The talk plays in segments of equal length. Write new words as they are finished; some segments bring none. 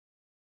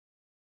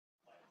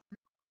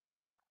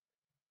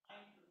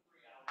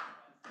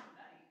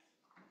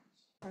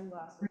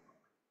Sunglasses.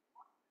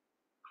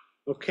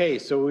 Okay,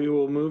 so we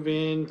will move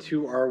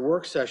into our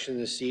work session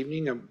this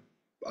evening,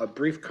 a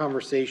brief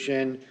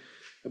conversation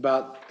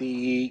about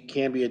the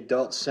Canby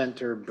Adult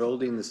Center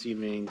building this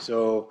evening.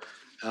 So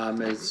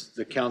as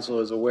the council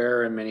is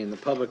aware and many in the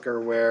public are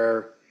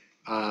aware,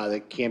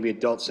 the Canby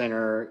Adult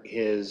Center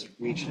has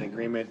reached an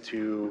agreement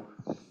to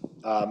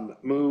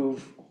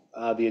move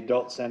the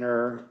adult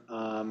center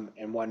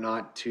and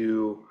whatnot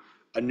to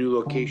a new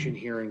location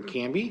here in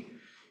Canby.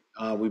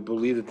 We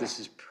believe that this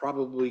is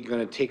probably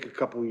going to take a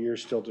couple of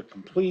years still to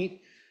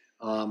complete.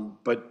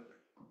 But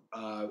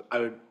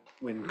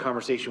in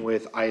conversation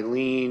with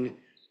Eileen,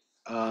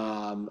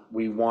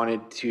 we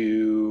wanted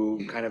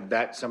to kind of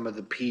vet some of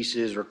the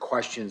pieces or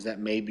questions that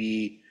may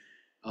be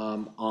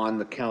on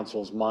the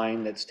council's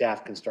mind that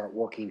staff can start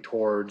working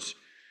towards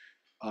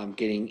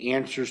getting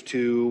answers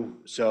to.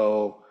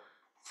 So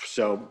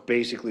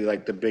basically,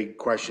 like the big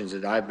questions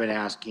that I've been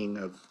asking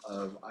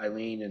of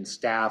Eileen and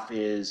staff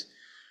is,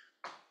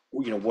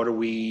 what are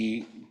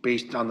we,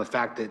 based on the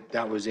fact that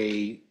that was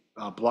a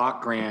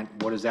block grant,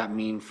 what does that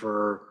mean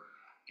for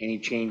any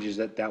changes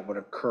that would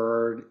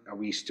occur? Are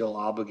we still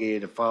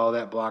obligated to follow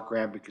that block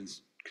grant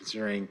because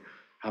considering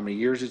how many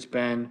years it's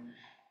been?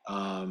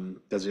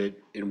 Does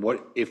it, and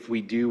what, if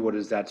we do, what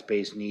does that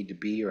space need to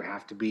be or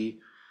have to be?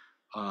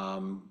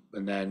 And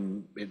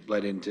then it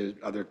led into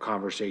other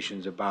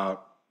conversations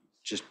about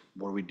just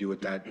what do we do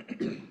with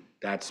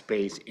that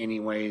space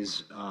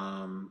anyways.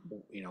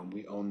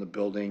 We own the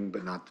building,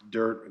 but not the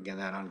dirt. Again,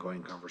 that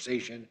ongoing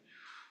conversation.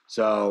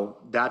 So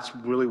that's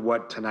really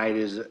what tonight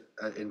is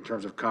in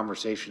terms of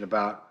conversation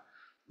about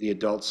the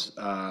adult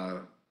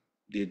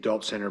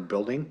center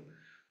building,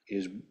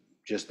 is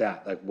just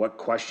that, like, what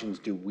questions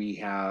do we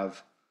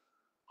have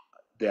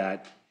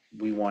that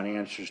we want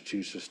answers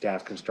to, so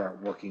staff can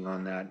start working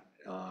on that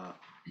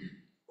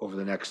over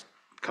the next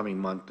coming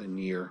month and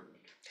year.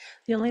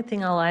 The only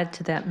thing I'll add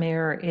to that,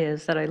 Mayor,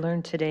 is that I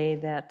learned today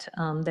that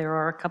there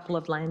are a couple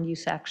of land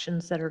use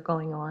actions that are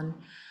going on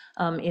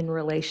in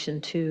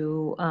relation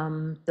to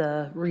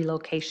the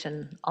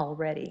relocation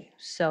already.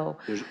 So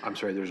I'm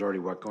sorry, there's already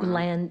what going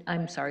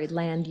on?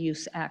 land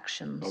use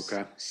actions.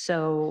 Okay.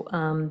 So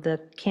the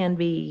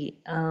Canby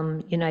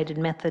United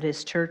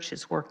Methodist Church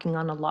is working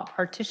on a lot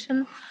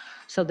partition.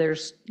 So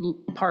there's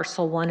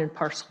parcel 1 and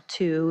parcel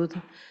 2.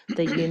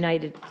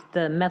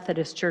 The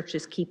Methodist Church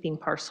is keeping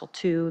parcel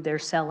 2. They're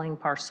selling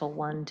parcel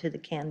 1 to the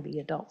Canby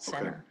Adult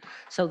Center.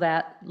 So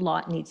that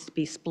lot needs to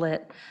be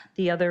split.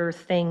 The other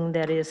thing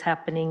that is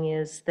happening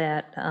is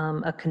that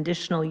a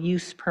conditional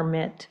use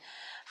permit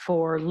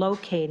for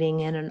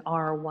locating in an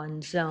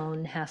R1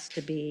 zone has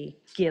to be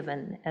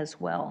given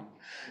as well.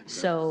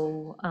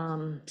 So,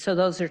 so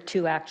those are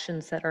two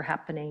actions that are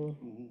happening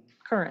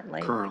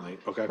currently. Currently,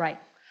 okay. Right.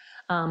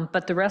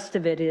 But the rest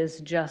of it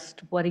is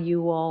just, what do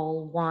you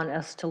all want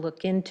us to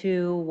look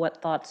into?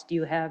 What thoughts do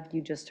you have?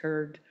 You just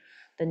heard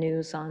the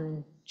news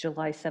on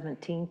July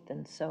 17th,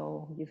 and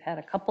so you've had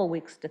a couple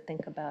weeks to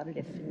think about it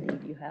if indeed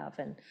you have.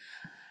 And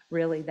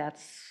really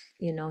that's,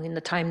 in the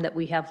time that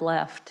we have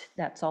left,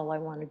 that's all I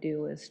want to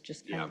do is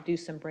just kind of do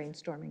some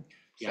brainstorming.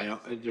 Yeah,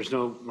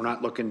 we're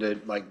not looking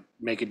to like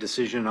make a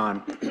decision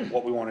on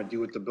what we want to do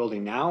with the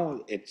building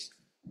now.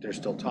 There's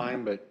still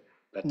time, but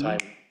that time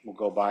will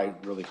go by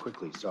really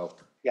quickly. So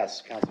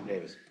yes, Councilor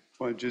Davis.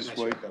 Well, just Nice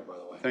what, haircut, by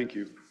the way. thank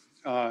you.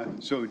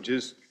 So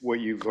just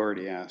what you've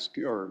already asked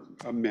or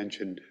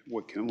mentioned,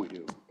 what can we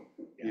do?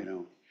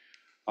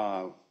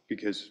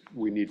 Because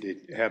we need to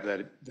have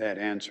that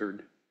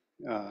answered,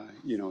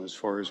 as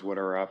far as what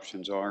our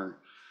options are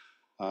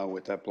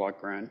with that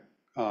block grant,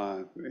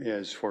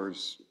 as far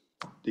as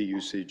the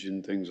usage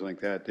and things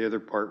like that. The other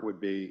part would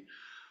be,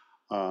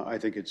 I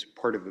think it's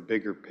part of a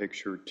bigger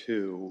picture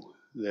too,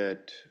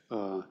 that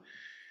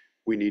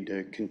we need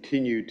to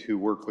continue to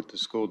work with the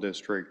school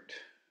district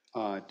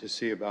to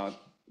see about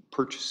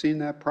purchasing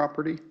that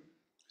property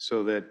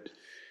so that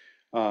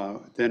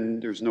then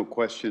there's no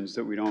questions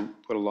that we don't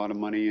put a lot of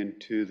money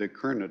into the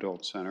current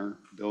adult center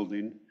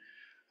building.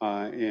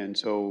 And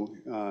so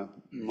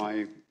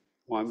my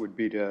one would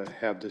be to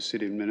have the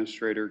city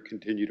administrator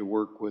continue to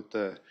work with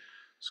the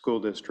school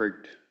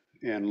district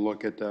and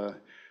look at the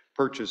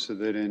purchase of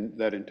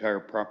that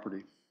entire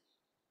property.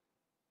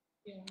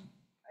 Yeah.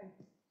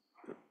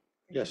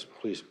 Yes,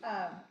 please.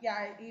 Yeah,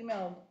 I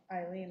emailed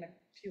Eileen a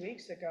few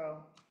weeks ago.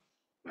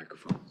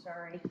 Microphone.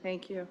 Sorry,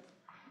 thank you.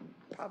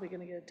 Probably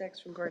gonna get a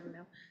text from Gordon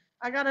now.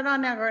 I got it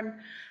on now,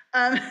 Gordon.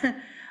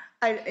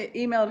 I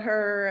emailed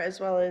her as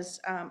well as,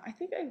 I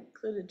think I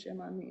included Jim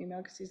on the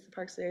email because he's the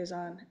Parks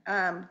liaison.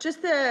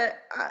 Just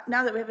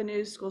now that we have a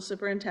new school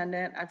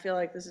superintendent, I feel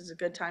like this is a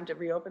good time to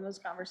reopen those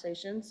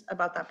conversations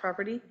about that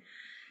property.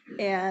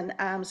 And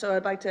so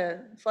I'd like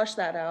to flush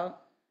that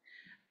out.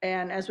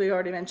 And as we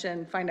already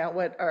mentioned, find out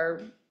what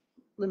our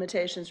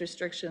limitations,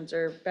 restrictions,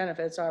 or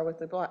benefits are with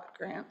the block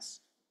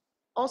grants.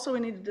 Also, we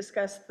need to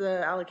discuss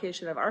the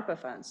allocation of ARPA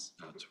funds.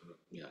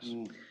 Yes.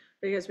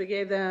 Because we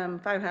gave them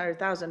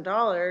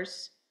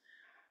 $500,000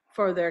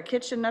 for their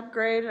kitchen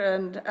upgrade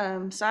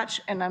and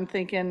such. And I'm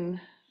thinking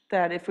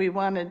that if we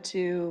wanted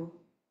to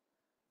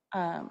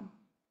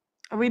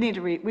We need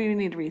to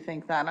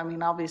rethink that. I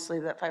mean, obviously,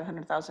 that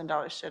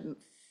 $500,000 shouldn't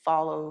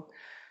follow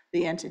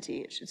the entity.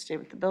 It should stay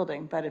with the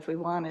building. But if we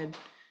wanted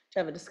to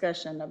have a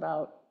discussion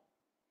about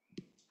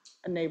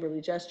a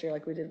neighborly gesture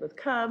like we did with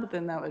Cub,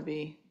 then that would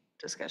be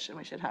discussion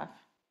we should have.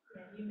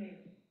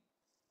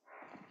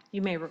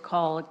 You may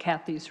recall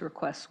Kathy's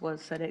request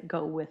was that it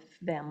go with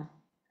them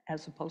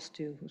as opposed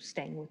to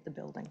staying with the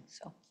building.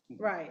 So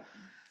Right.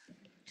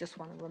 just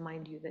want to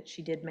remind you that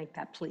she did make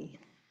that plea.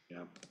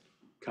 Yeah.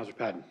 Counselor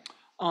Patton?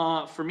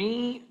 For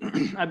me,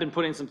 I've been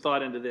putting some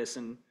thought into this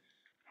and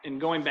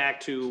going back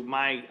to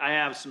I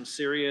have some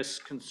serious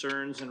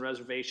concerns and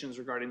reservations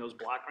regarding those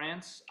block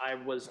grants. I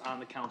was on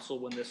the council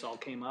when this all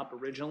came up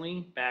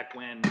originally, back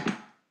when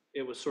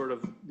it was sort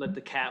of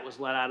the cat was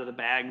let out of the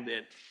bag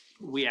that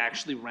we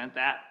actually rent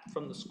that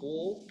from the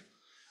school.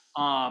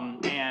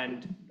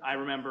 And I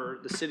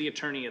remember the city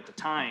attorney at the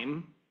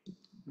time,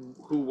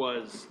 who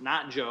was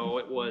not Joe,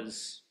 it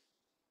was,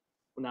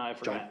 now I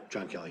forgot.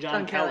 John Kelly.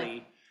 John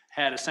Kelly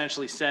had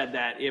essentially said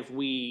that if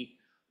we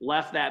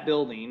left that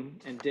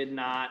building and did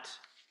not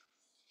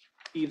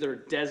either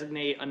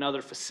designate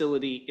another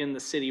facility in the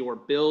city or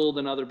build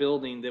another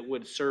building that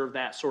would serve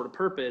that sort of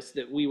purpose,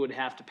 that we would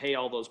have to pay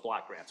all those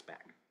block grants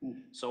back.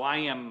 So I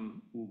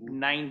am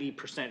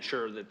 90%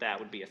 sure that that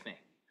would be a thing.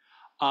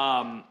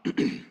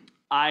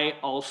 I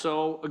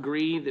also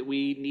agree that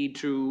we need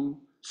to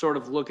sort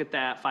of look at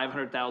that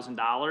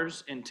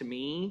 $500,000. And to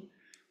me,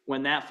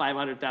 when that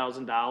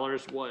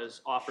 $500,000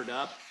 was offered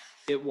up,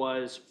 it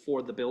was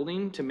for the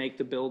building, to make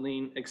the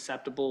building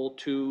acceptable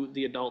to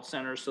the adult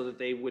center so that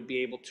they would be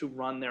able to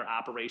run their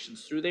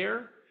operations through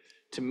there.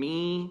 To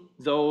me,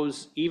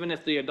 those, even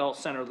if the adult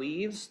center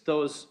leaves,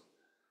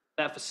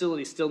 that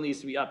facility still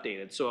needs to be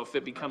updated. So if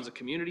it becomes a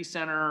community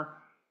center,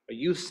 a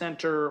youth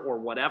center, or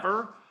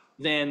whatever,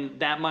 then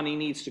that money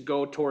needs to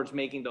go towards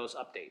making those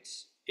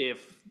updates.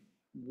 If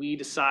we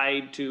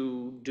decide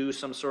to do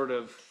some sort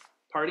of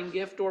parting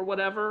gift or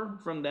whatever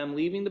from them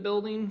leaving the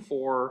building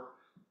for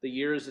the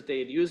years that they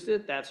had used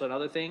it, that's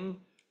another thing.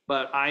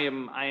 But I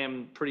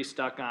am pretty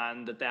stuck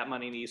on that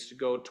money needs to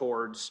go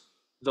towards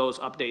those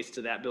updates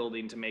to that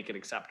building to make it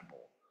acceptable.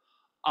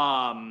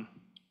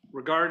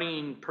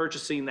 Regarding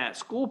purchasing that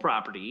school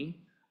property,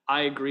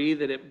 I agree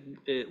that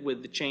it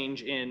with the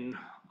change in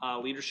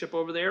leadership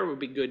over there, it would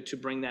be good to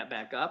bring that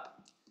back up.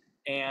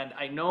 And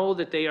I know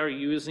that they are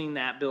using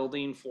that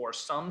building for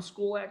some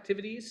school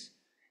activities.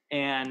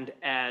 And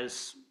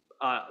as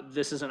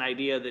this is an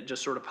idea that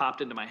just sort of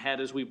popped into my head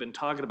as we've been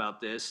talking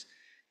about this,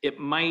 it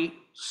might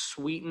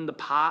sweeten the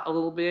pot a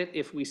little bit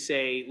if we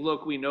say,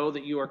 look, we know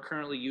that you are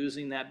currently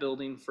using that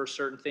building for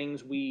certain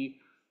things. We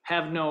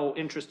have no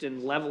interest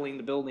in leveling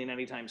the building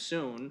anytime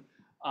soon,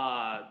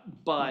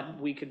 but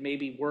we could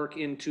maybe work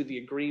into the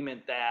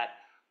agreement that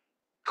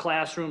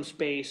classroom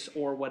space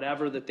or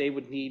whatever that they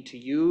would need to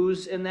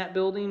use in that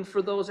building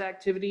for those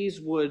activities,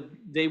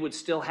 they would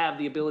still have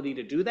the ability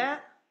to do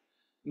that,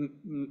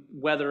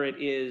 whether it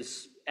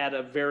is at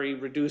a very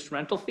reduced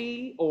rental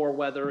fee or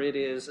whether it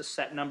is a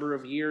set number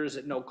of years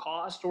at no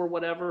cost or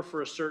whatever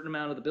for a certain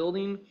amount of the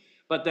building.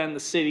 But then the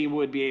city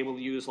would be able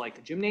to use like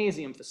the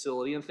gymnasium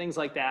facility and things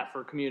like that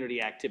for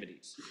community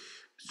activities.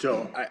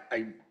 So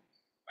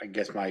I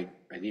guess I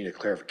need a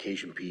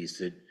clarification piece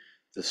that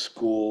the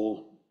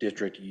school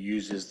district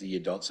uses the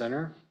adult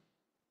center?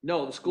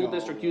 No, the school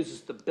district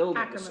uses the building, the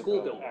Ackerman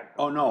school building.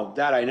 Oh, no,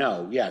 that I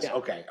know, yes, Yeah.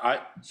 okay.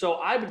 So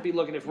I would be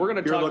looking, if we're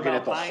gonna You're talk looking about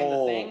at the buying the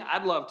whole- thing,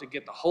 I'd love to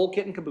get the whole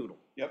kit and caboodle.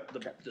 Yep.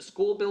 The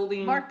school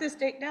building, Mark this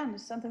date down.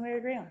 It's something we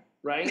agree on.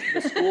 right?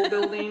 The school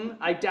building,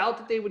 I doubt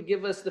that they would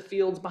give us the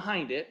fields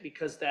behind it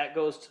because that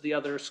goes to the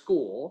other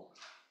school.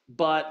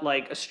 But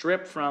like a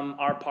strip from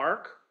our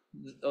park,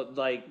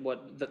 like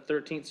what, the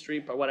 13th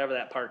Street or whatever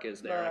that park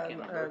is there, I can't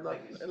remember.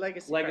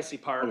 Legacy. Legacy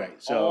Park, Okay,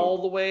 so-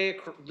 all the way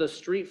the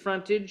street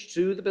frontage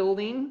to the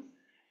building,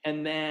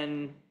 and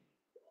then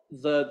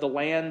the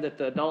land that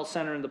the adult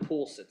center and the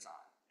pool sits on.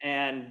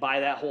 And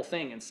buy that whole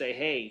thing and say,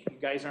 hey, you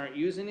guys aren't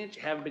using it,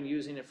 you haven't been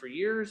using it for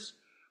years.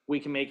 We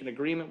can make an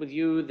agreement with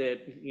you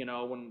that, you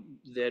know,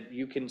 that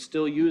you can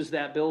still use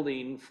that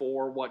building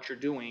for what you're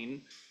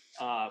doing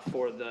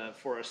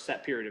for a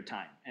set period of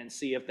time, and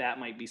see if that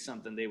might be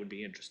something they would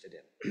be interested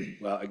in.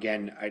 Well,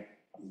 again, I'm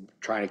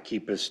trying to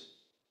keep us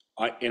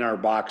in our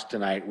box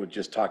tonight with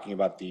just talking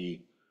about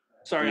the.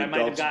 Sorry, the I might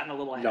have adults. gotten a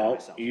little ahead of No,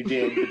 myself. you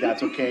did, but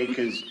that's okay,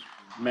 because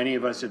many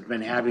of us have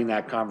been having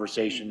that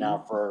conversation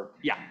now for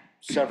Yeah,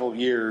 several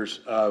years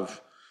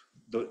of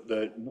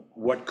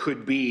what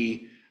could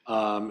be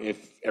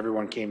if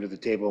everyone came to the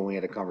table and we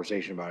had a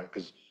conversation about it,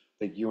 because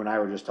I think you and I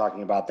were just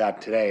talking about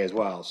that today as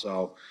well,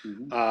 so.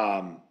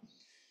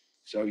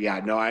 So, yeah,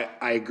 no,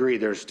 I agree,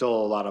 there's still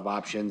a lot of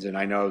options, and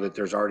I know that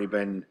there's already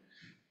been,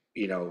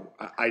 you know,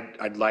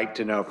 I'd like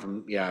to know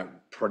from,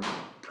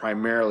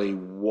 primarily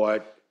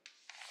what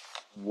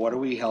are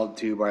we held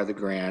to by the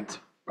grant,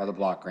 by the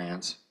block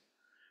grants?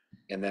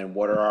 And then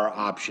what are our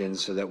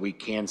options so that we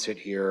can sit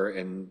here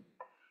and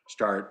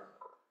start,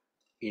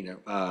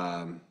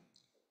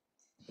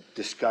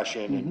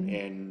 discussion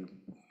and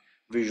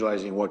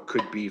visualizing what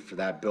could be for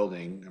that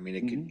building. I mean,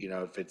 it could, you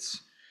know, if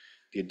it's,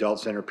 the adult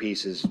center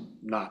piece is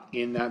not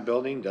in that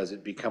building, does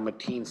it become a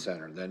teen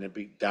center? Then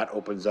that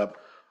opens up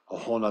a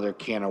whole nother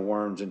can of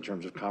worms in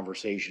terms of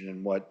conversation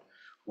and what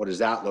does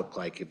that look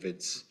like if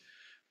it's,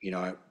 you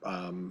know,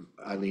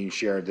 Eileen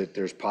shared that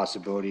there's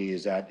possibility,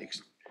 is that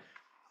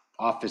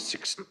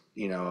office,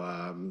 you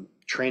know,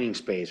 training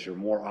space or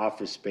more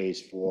office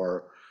space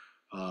for,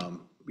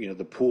 you know,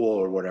 the pool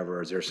or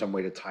whatever. Is there some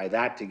way to tie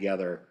that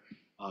together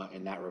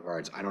in that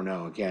regards? I don't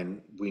know.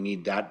 Again, we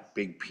need that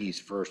big piece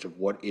first of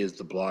what is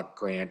the block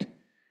grant.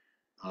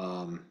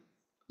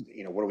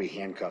 You know, what are we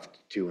handcuffed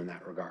to in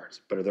that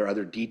regards? But are there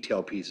other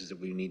detail pieces that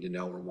we need to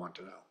know or want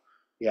to know?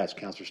 Yes,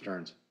 Counselor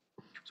Stearns.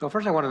 So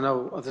first I want to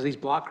know, of these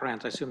block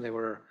grants, I assume they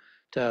were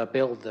to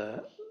build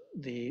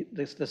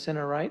the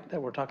center, right,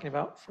 that we're talking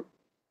about?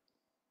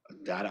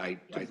 That I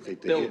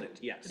think. Build it,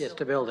 yes. Yes,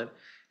 to build it.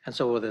 And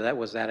so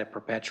was that a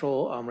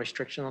perpetual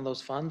restriction on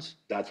those funds?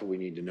 That's what we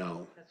need to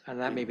know. And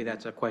that, maybe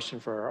that's a question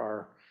for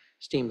our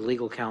esteemed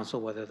legal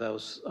counsel, whether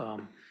those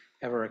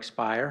ever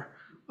expire.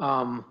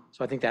 So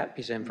I think that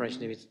piece of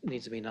information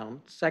needs to be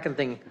known. Second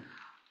thing,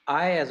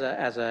 I, as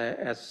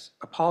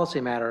a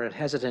policy matter, am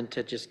hesitant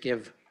to just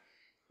give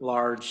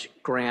large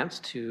grants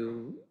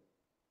to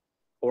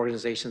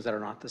organizations that are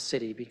not the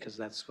city, because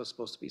that's what's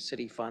supposed to be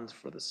city funds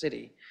for the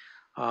city.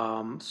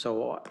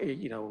 So,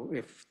 you know,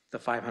 if the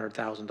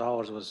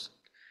 $500,000 was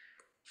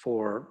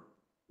for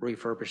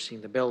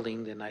refurbishing the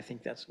building, then I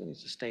think that's what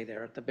needs to stay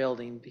there at the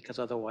building, because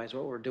otherwise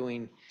what we're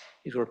doing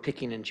is we're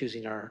picking and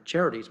choosing our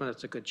charities. Well,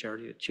 it's a good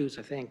charity to choose,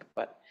 I think,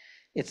 but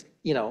it's,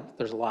 you know,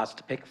 there's lots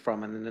to pick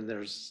from, and then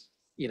there's,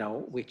 you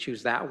know, we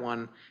choose that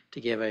one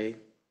to give a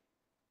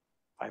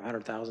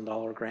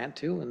 $500,000 grant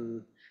to,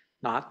 and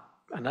not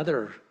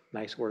another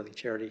nice worthy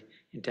charity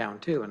in town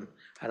too. And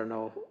I don't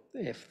know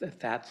if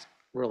that's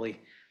really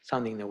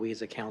something that we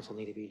as a council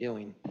need to be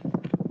doing.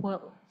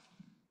 Well,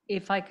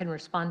 if I can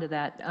respond to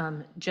that,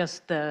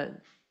 just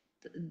the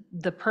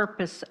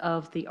purpose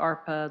of the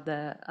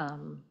ARPA, I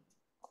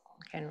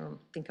can't even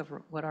think of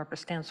what ARPA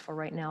stands for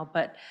right now,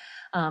 but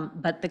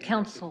the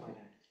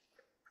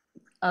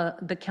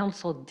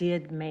council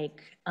did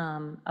make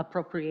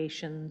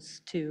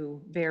appropriations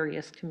to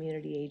various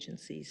community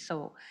agencies.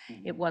 So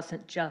it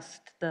wasn't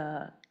just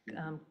the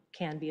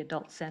Canby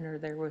Adult Center.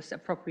 There was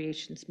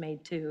appropriations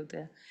made to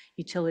the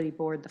utility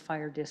board, the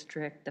fire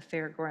district, the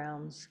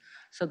fairgrounds.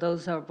 So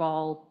those have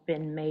all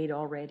been made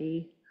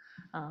already.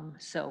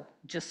 So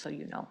just so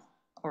you know,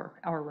 or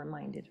are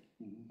reminded.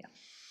 Yeah.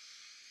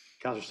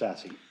 Counselor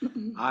Sassy.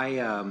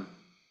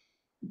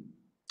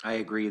 I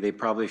agree. They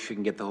probably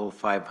shouldn't get the whole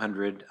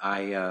 500.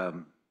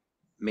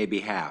 Maybe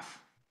half.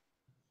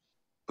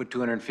 Put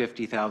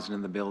 250,000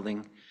 in the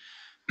building.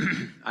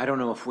 I don't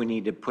know if we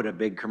need to put a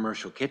big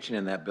commercial kitchen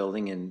in that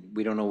building, and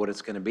we don't know what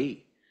it's going to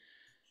be.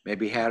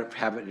 Maybe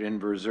have it in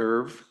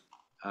reserve.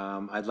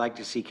 I'd like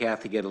to see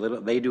Kathy get a little,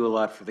 they do a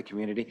lot for the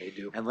community. They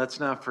do. And let's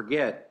not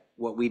forget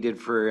what we did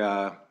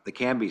for the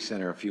Canby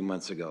Center a few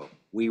months ago.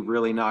 We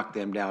really knocked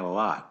them down a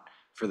lot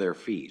for their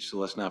fees. So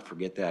let's not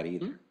forget that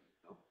either.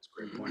 That's a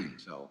great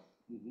point. So.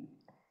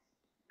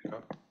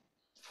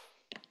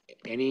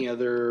 Any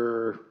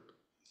other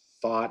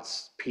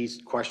thoughts,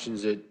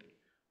 questions that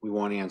we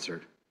want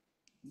answered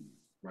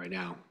right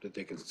now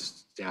that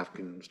staff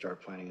can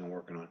start planning and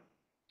working on?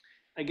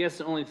 I guess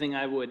the only thing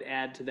I would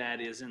add to that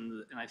is,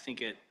 and I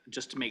think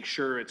just to make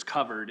sure it's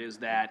covered, is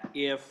that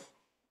if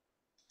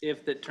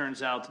it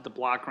turns out that the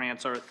block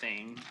grants are a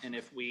thing, and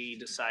if we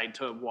decide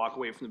to walk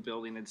away from the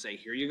building and say,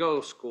 here you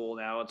go, school,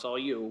 now it's all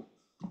you.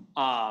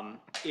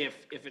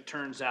 If it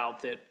turns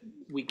out that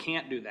we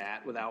can't do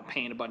that without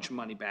paying a bunch of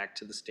money back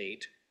to the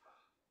state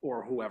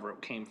or whoever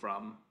it came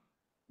from,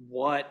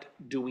 what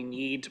do we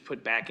need to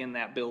put back in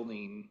that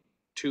building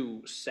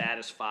to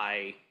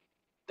satisfy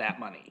that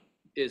money?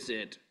 Is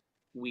it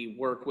we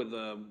work with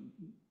the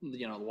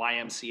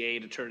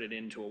YMCA to turn it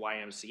into a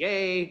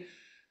YMCA?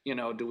 You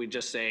know, do we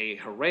just say,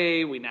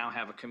 hooray, we now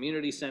have a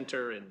community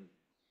center and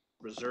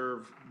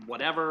reserve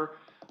whatever?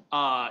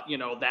 You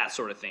know, that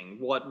sort of thing.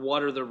 What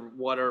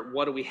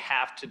do we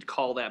have to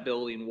call that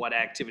building? What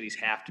activities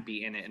have to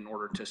be in it in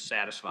order to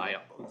satisfy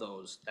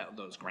those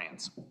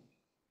grants?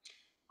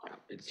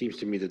 It seems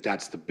to me that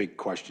that's the big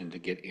question to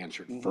get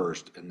answered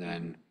first, and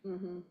then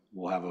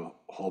we'll have a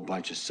whole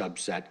bunch of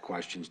subset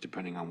questions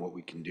depending on what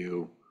we can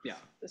do. Yeah.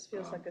 This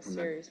feels like a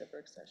series of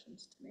work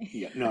sessions to me.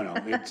 Yeah, no,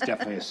 it's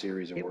definitely a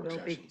series of It work will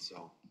be. sessions,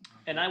 so.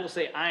 And I will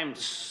say, I'm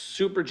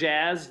super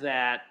jazzed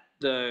that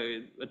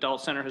the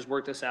adult center has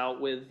worked this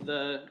out with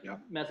the Yep.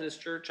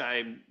 Methodist Church.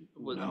 I'm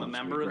No, a it's gonna be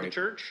member of the great.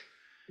 church,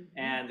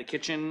 and the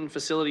kitchen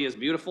facility is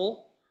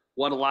beautiful.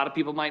 What a lot of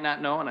people might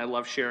not know, and I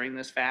love sharing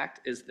this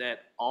fact, is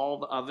that all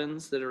the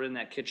ovens that are in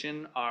that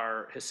kitchen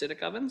are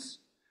Hasidic ovens.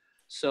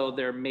 So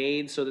they're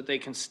made so that they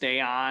can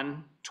stay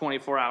on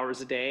 24 hours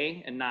a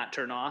day and not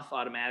turn off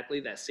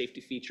automatically. That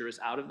safety feature is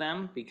out of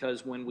them,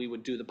 because when we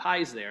would do the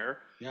pies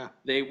there, Yeah.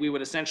 we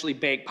would essentially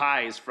bake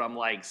pies from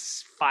like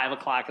 5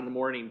 o'clock in the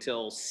morning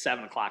till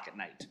 7 o'clock at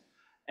night.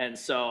 And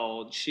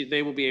so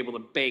they will be able to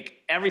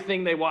bake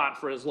everything they want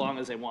for as long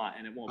as they want,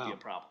 and it won't be Wow. a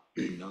problem.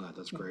 Didn't know that,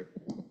 that's great.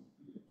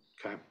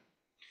 Okay.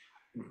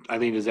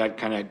 Eileen, does that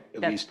kind of at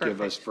That's least give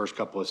us perfect. first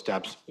couple of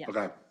steps? Yes.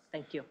 Okay.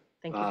 Thank you.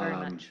 Thank you very Um,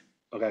 much.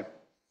 Okay,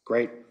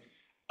 great.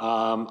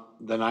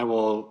 Then I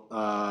will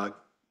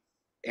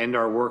end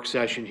our work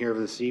session here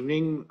this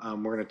evening.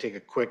 We're going to take a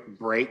quick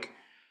break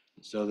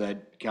so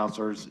that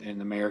counselors and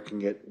the mayor can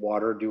get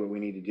water, do what we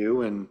need to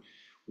do, and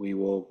we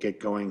will get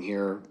going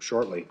here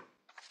shortly.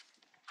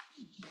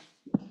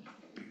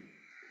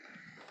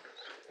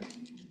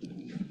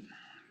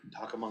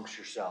 Talk amongst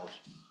yourselves.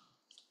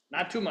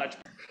 Not too much.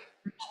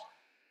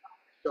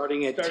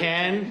 Starting at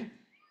 10.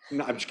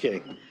 No, I'm just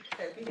kidding.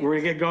 We're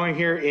gonna get going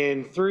here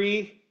in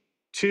 3,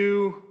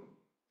 2.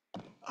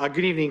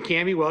 Good evening,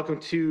 Camby. Welcome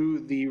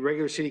to the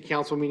regular city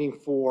council meeting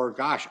for,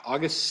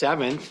 August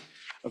 7th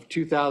of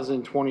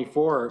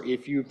 2024.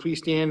 If you please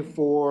stand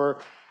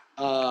for,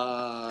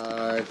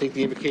 I think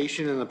the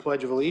invocation and the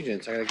pledge of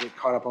allegiance. I gotta get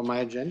caught up on my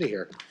agenda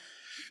here.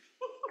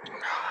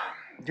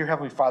 Dear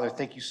Heavenly Father,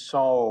 thank you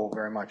so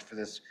very much for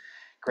this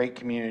great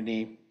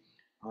community.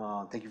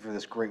 Thank you for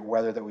this great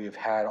weather that we have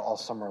had all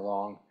summer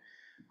long.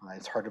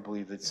 It's hard to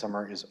believe that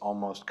summer is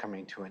almost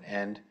coming to an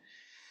end.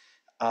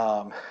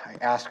 I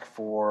ask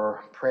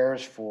for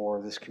prayers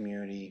for this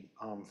community,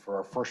 for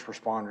our first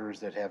responders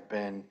that have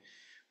been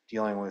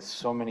dealing with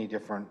so many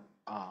different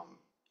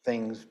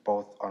things,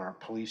 both on our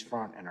police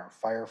front and our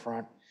fire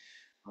front.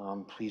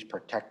 Please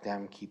protect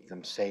them, keep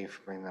them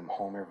safe, bring them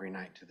home every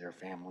night to their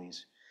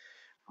families.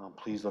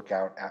 Please look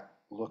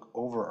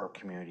over our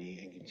community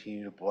and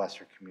continue to bless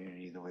our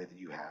community the way that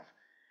you have.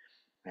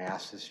 I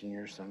ask this in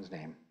your son's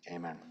name.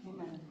 Amen.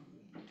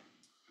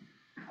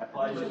 I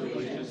pledge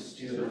allegiance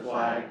to the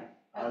flag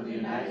of the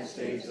United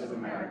States of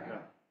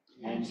America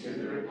and to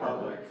the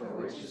republic for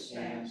which it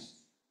stands,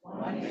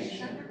 one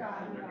nation under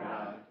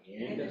God,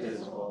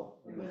 indivisible,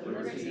 with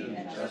liberty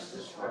and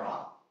justice for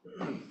all.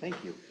 Thank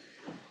you.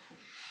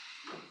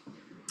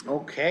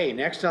 Okay,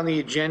 next on the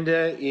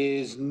agenda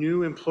is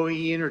new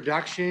employee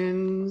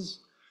introductions.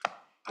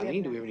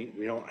 Eileen,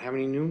 we don't have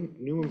any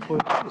new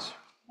employees.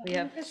 We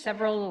have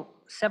several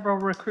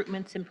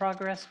recruitments in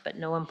progress, but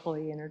no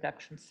employee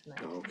introductions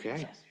tonight.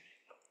 Okay.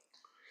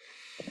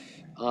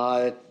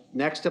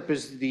 Next up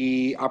is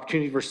the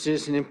opportunity for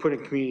citizen input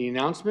and community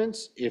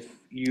announcements. If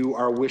you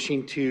are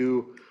wishing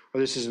to,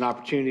 or this is an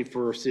opportunity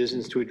for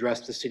citizens to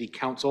address the city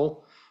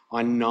council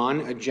on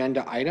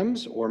non-agenda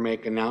items or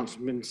make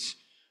announcements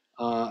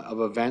of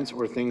events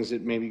or things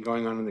that may be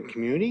going on in the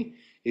community.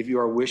 If you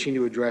are wishing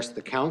to address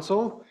the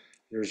council,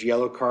 there's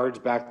yellow cards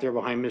back there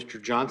behind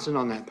Mr. Johnson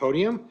on that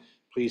podium.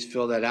 Please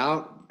fill that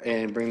out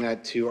and bring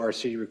that to our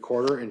city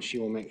recorder, and she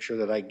will make sure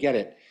that I get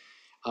it.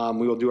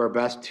 We will do our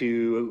best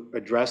to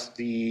address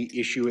the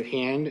issue at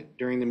hand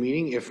during the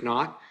meeting. If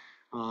not,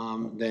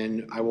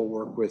 then I will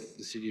work with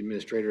the city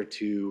administrator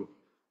to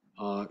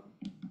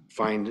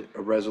find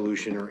a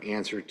resolution or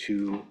answer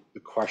to the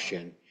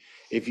question.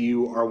 If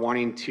you are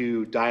wanting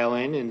to dial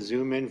in and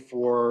zoom in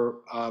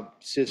for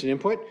citizen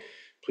input,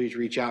 please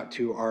reach out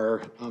to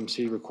our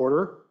city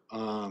recorder,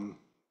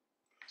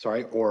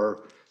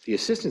 or the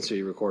assistant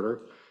city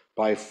recorder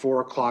by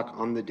 4 o'clock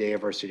on the day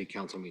of our city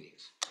council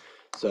meetings.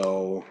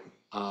 So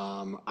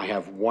I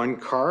have one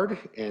card,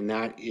 and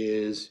that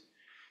is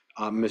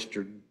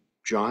Mr.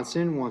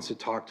 Johnson wants to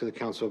talk to the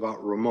council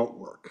about remote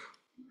work.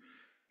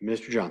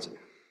 Mr. Johnson.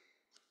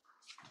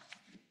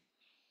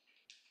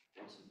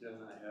 Once again,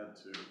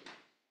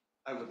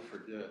 I would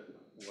forget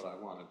what I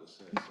wanted to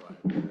say, so I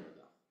wrote it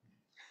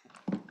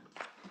down.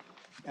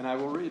 And I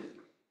will read it.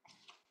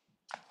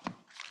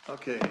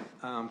 Okay,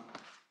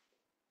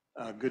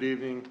 good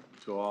evening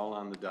to all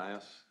on the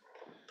dais.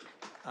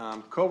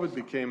 COVID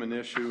became an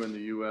issue in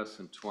the U.S.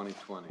 in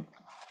 2020.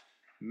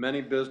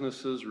 Many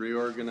businesses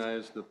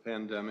reorganized the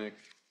pandemic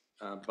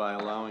by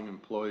allowing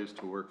employees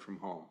to work from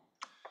home.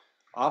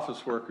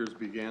 Office workers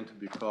began to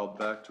be called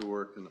back to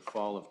work in the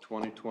fall of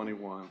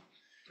 2021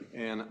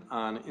 and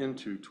on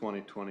into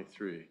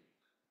 2023,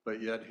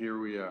 but yet here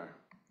we are.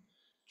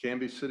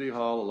 Canby City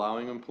Hall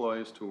allowing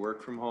employees to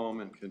work from home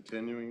and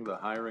continuing the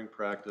hiring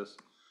practice,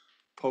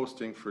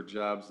 posting for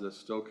jobs that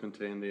still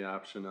contain the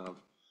option of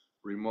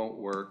remote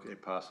work a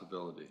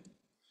possibility.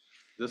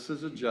 This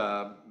is a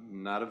job,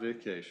 not a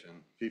vacation.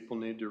 People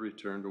need to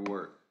return to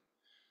work.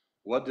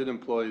 What did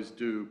employees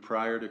do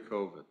prior to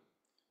COVID?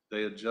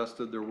 They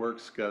adjusted their work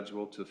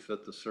schedule to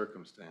fit the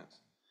circumstance.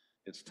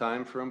 It's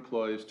time for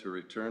employees to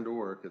return to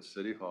work at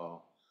City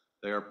Hall.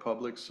 They are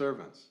public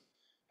servants,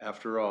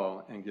 after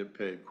all, and get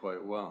paid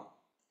quite well.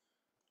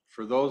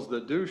 For those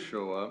that do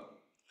show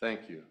up,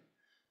 thank you.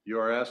 You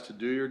are asked to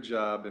do your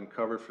job and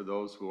cover for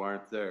those who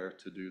aren't there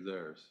to do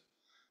theirs.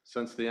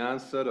 Since the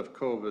onset of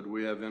COVID,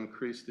 we have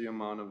increased the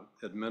amount of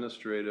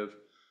administrative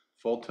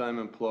full-time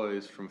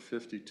employees from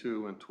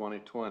 52 in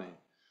 2020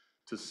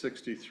 to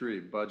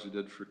 63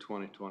 budgeted for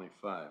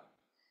 2025.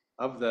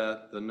 Of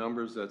that, the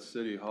numbers at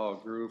City Hall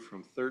grew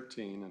from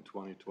 13 in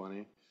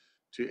 2020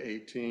 to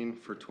 18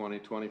 for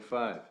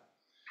 2025.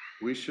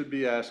 we should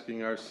be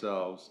asking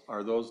ourselves,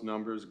 are those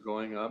numbers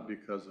going up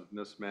because of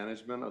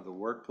mismanagement of the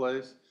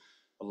workplace,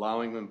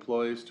 allowing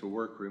employees to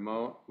work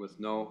remote with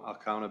no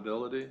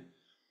accountability?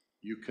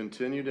 You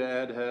continue to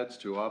add heads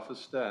to office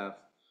staff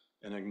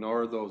and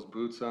ignore those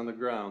boots on the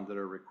ground that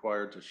are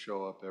required to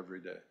show up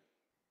every day.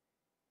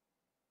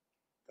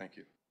 Thank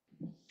you.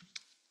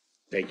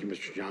 Thank you,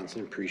 Mr.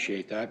 Johnson.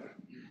 Appreciate that.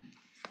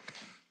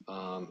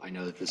 I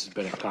know that this has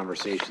been a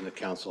conversation the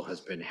council has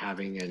been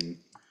having, and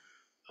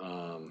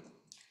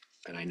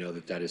I know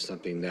that that is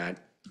something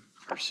that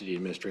our city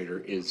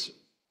administrator is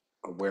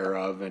aware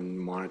of and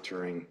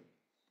monitoring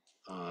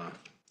on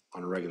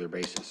a regular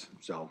basis.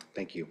 So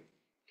thank you.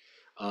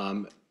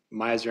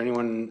 Maya, is there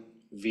anyone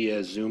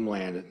via Zoom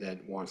land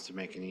that wants to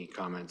make any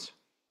comments?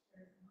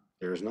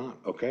 There is not.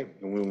 Okay,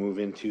 and we'll move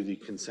into the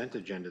consent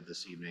agenda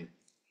this evening.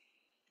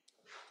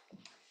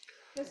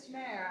 Mr.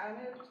 Mayor,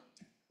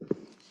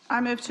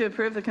 I move to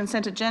approve the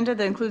consent agenda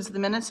that includes the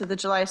minutes of the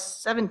July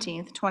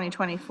 17th,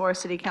 2024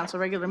 City Council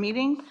regular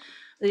meeting,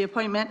 the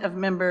appointment of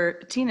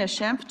member Tina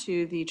Schimpf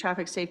to the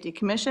Traffic Safety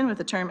Commission with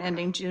a term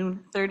ending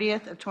June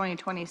 30th of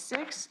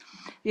 2026,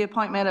 the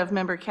appointment of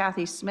member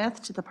Kathy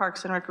Smith to the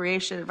Parks and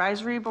Recreation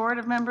Advisory Board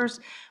of Members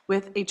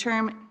with a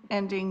term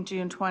ending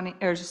June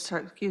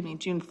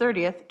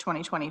 30th,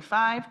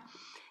 2025,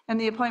 and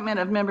the appointment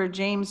of member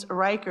James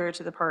Riker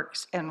to the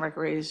Parks and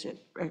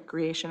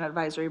Recreation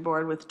Advisory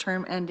Board with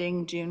term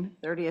ending June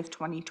 30th,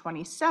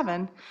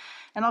 2027,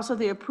 and also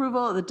the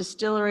approval of the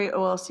Distillery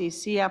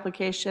OLCC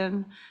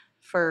application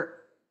for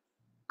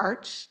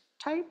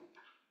Archetype,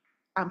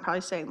 I'm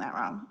probably saying that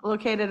wrong,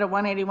 located at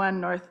 181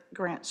 North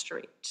Grant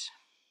Street.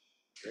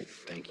 Great,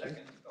 thank you.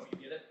 Oh, you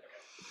get it?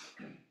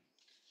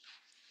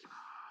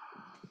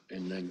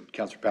 And then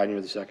Councilor Patton,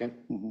 you're the second?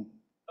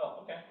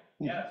 Oh, okay.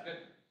 Yeah, that's good.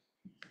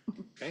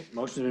 Okay,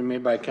 motion's been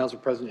made by Council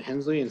President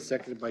Hensley and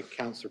seconded by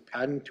Councilor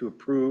Patton to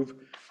approve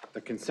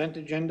the consent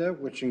agenda,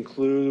 which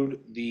include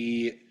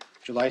the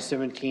July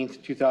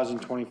 17th,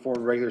 2024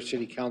 regular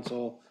city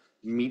council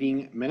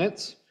meeting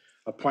minutes,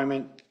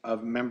 appointment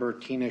of member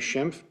Tina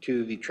Schimpf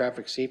to the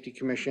Traffic Safety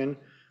Commission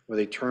with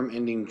a term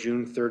ending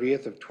June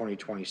 30th of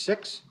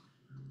 2026,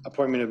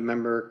 appointment of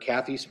member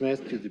Kathy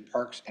Smith to the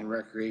Parks and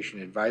Recreation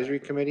Advisory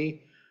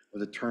Committee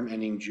with a term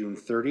ending June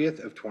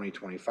 30th of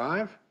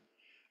 2025,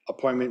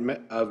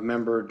 appointment of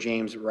member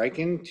James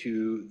Riken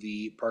to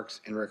the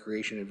Parks and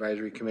Recreation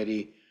Advisory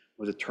Committee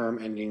with a term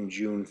ending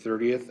June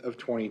 30th of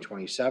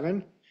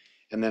 2027,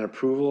 and then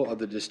approval of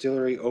the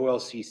Distillery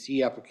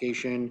OLCC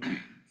application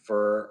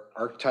for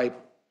Archetype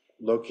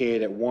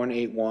located at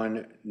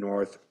 181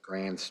 North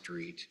Grand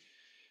Street.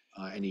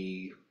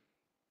 Any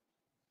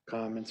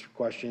comments or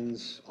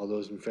questions? All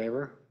those in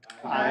favor?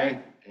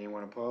 Aye.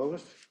 Anyone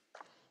opposed?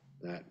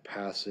 That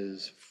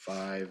passes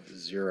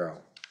 5-0.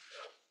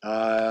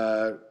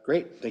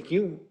 Great, thank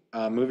you.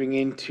 Moving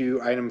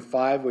into item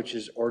 5, which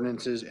is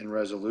ordinances and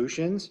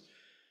resolutions.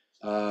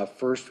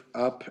 First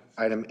up,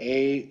 item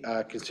A,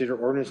 consider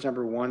ordinance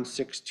number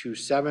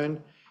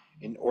 1627,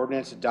 an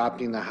ordinance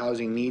adopting the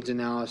housing needs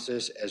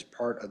analysis as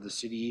part of the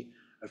City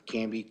of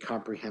Canby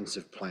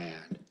Comprehensive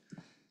Plan.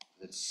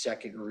 It's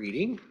second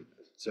reading.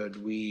 So do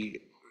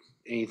we,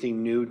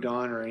 anything new,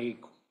 Don, or any,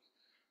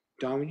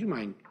 Don, would you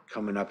mind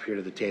coming up here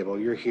to the table?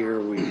 You're here,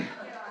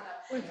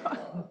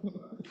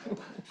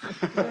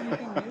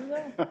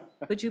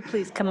 Would you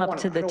please come up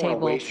to the I don't wanna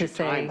table waste to your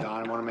time, say,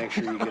 Don. I want to make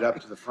sure you get up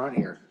to the front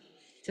here.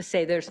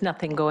 there's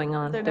nothing going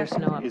on, there's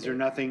no Is there update?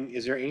 nothing,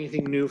 is there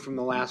anything new from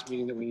the last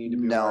meeting that we need to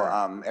be aware No,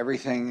 of?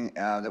 everything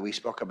that we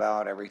spoke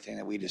about, everything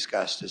that we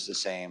discussed is the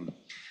same.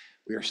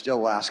 We are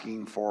still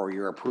asking for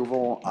your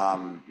approval.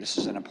 This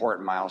is an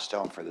important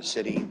milestone for the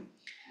city.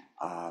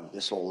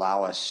 This will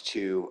allow us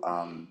to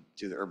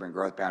do the urban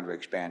growth boundary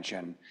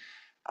expansion,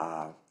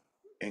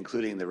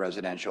 including the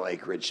residential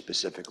acreage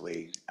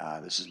specifically.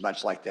 This is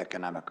much like the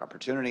economic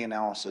opportunity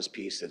analysis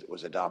piece that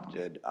was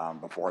adopted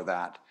before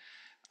that.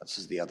 This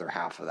is the other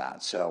half of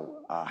that.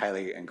 So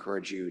highly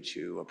encourage you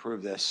to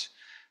approve this.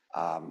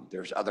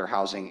 There's other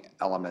housing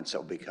elements that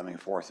will be coming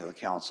forth to the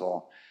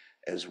council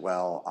as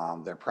well.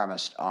 They're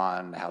premised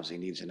on housing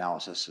needs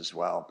analysis as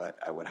well, but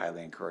I would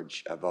highly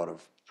encourage a vote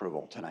of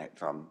approval tonight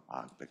from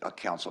the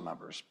council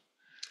members.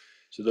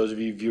 So those of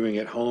you viewing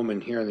at home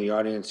and here in the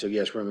audience, so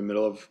yes, we're in the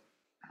middle of,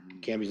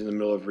 Canby's in the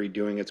middle of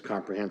redoing its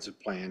comprehensive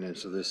plan, and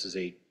so this is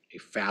a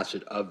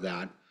facet of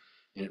that.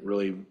 And it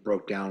really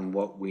broke down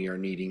what we are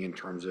needing in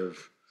terms of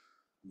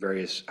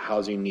various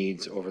housing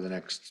needs over the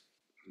next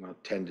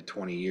 10 to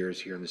 20 years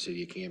here in the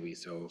city of Canby.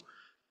 So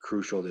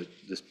crucial that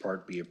this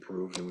part be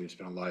approved, and we've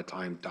spent a lot of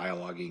time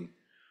dialoguing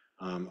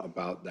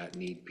about that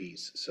need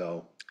piece.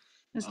 So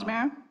Mr. Mayor?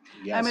 I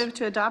yes. move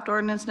to adopt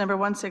ordinance number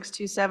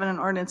 1627, an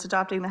ordinance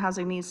adopting the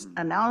housing needs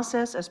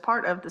analysis as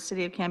part of the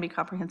City of Canby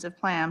Comprehensive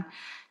Plan,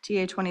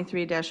 TA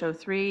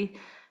 23-03,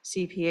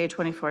 CPA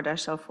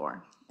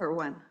 24-04, or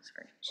 1,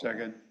 sorry.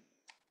 Second.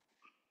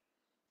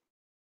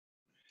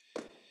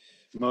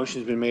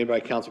 Motion's been made by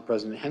Council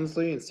President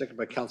Hensley and seconded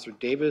by Councilor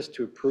Davis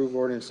to approve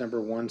ordinance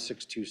number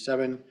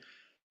 1627,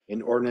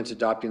 an ordinance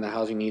adopting the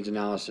housing needs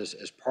analysis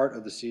as part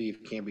of the City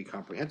of Canby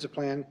Comprehensive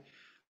Plan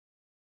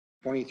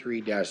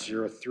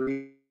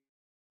 23-03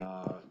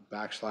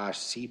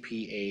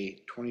 /CPA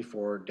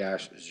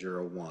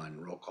 24-01.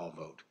 Roll call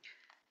vote.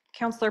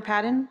 Counselor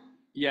Patton,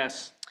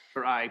 Yes,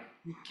 or aye.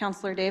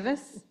 Counselor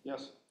Davis,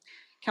 Yes.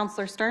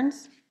 Counselor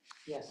Stearns,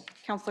 Yes.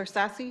 Counselor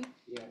Sassy,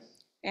 Yes.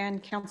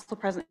 and Council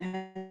President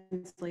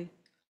Hensley.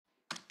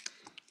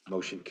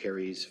 Motion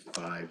carries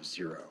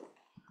 5-0.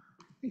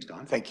 Thanks,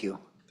 Don. Thank you.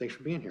 Thanks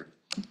for being here.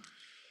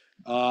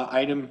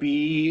 Item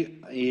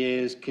B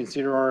is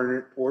consider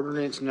our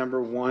ordinance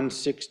number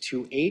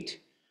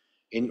 1628,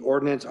 an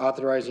ordinance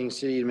authorizing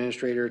city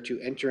administrator to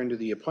enter into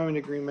the employment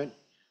agreement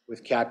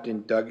with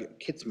Captain Doug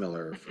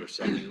Kitzmiller for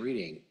second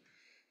reading.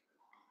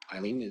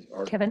 Eileen,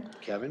 or Kevin?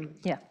 Kevin?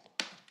 Yeah.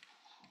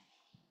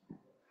 I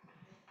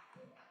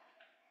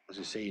was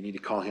gonna say, you need to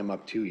call him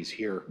up too, he's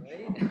here.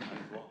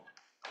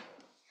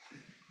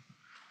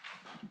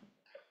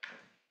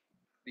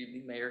 Good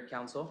evening, Mayor,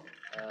 Council.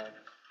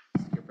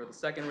 Here for the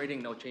second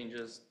reading, no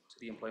changes to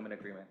the employment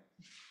agreement.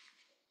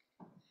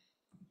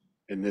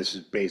 And this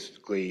is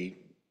basically,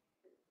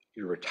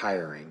 you're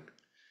retiring.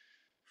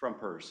 From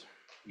PERS.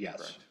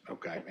 Yes,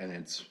 okay, and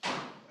it's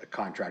a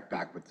contract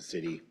back with the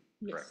city.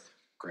 Yes,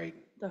 Great.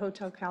 the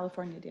Hotel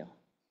California deal.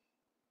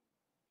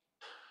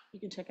 You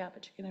can check out,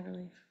 but you can never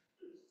leave.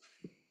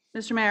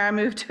 Mr. Mayor, I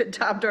move to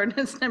adopt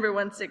ordinance number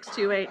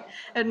 1628,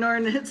 an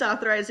ordinance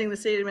authorizing the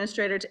city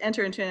administrator to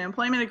enter into an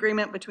employment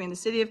agreement between the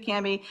city of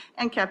Canby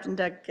and Captain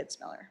Doug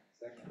Kitzmiller.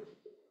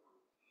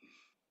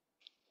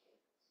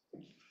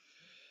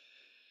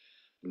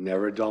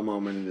 Never a dull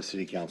moment in the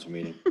city council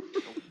meeting.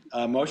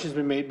 Motion's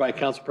been made by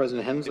Council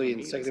President Hensley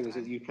and seconded, was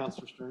it you,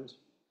 Councilor Stearns?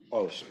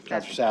 Oh,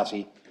 Councilor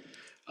Sassy,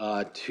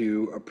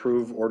 to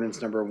approve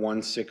ordinance number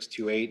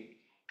 1628,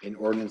 an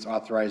ordinance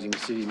authorizing the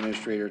city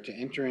administrator to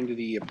enter into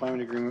the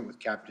employment agreement with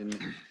Captain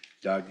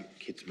Doug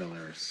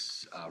Kitzmiller.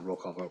 Roll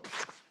call vote.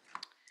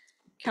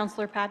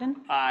 Counselor Patton,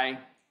 Aye.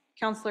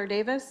 Counselor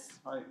Davis,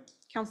 Aye.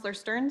 Counselor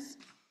Stearns,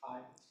 Aye.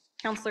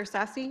 Counselor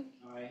Sassy,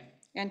 Aye.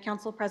 and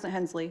Council President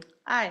Hensley.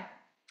 Aye.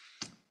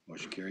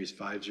 Motion carries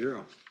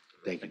 5-0.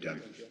 Thank you, Doug.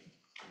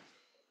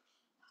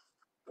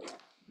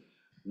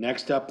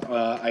 Next up,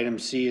 item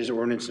C is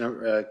ordinance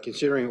number,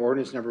 considering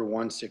ordinance number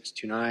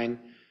 1629,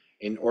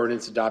 an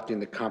ordinance adopting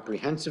the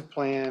comprehensive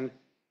plan,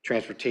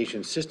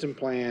 transportation system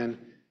plan,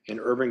 and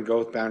urban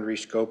growth boundary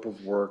scope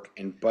of work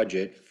and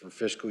budget for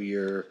fiscal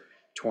year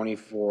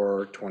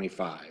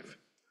 24-25.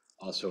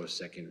 Also a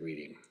second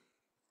reading.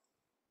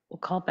 We'll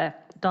call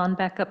back Dawn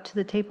back up to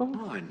the table.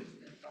 On,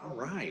 all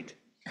right.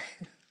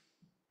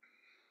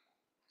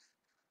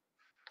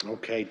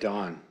 Okay,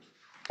 Dawn.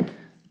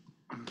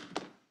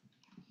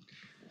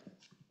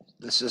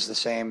 This is the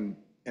same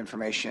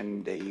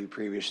information that you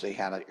previously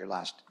had at your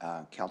last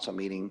council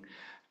meeting.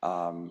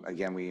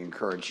 Again, we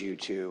encourage you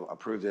to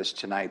approve this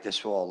tonight.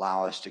 This will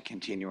allow us to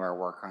continue our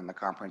work on the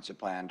comprehensive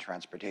plan,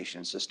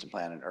 transportation system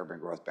plan, and urban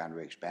growth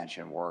boundary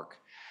expansion work,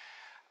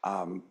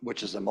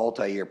 which is a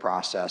multi-year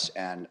process.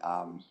 And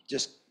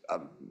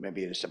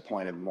maybe just a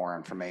point of more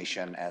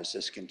information as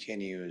this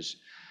continues.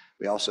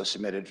 We also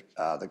submitted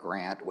the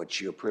grant,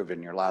 which you approved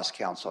in your last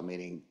council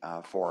meeting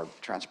for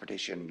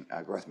transportation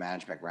growth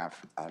management grant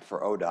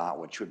for ODOT,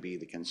 which would be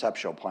the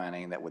conceptual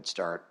planning that would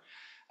start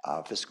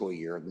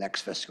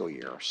next fiscal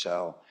year.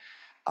 So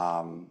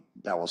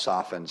that will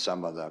soften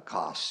some of the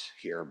costs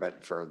here.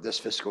 But for this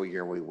fiscal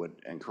year, we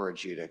would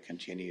encourage you to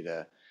continue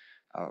to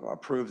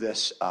approve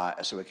this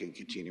so we can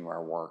continue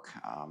our work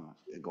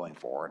going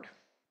forward.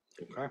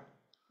 Okay.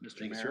 Mr. Thank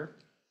you, Mayor. sir.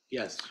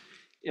 Yes.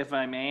 If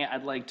I may,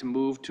 I'd like to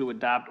move to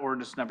adopt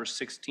ordinance number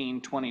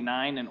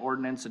 1629, an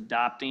ordinance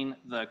adopting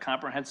the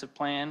comprehensive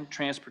plan,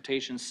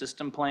 transportation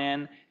system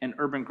plan, and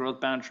urban growth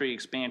boundary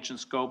expansion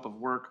scope of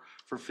work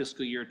for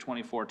fiscal year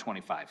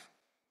 24-25.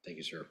 Thank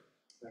you, sir.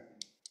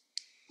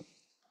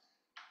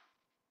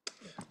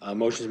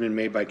 Motion's been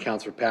made by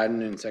Councilor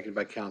Patton and seconded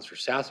by Councilor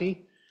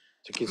Sassy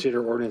to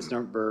considering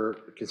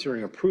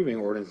approving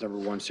ordinance number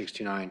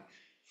 1629,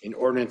 an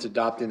ordinance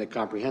adopting the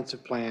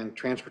comprehensive plan,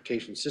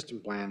 transportation system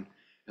plan,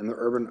 and the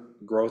urban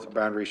growth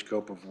boundary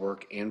scope of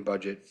work and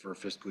budget for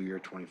fiscal year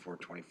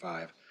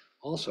 24-25.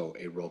 Also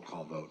a roll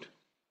call vote.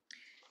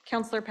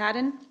 Counselor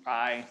Patton,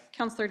 Aye.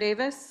 Counselor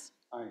Davis,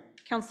 Aye.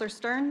 Counselor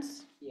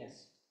Stearns,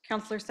 Yes.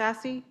 Counselor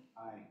Sassy,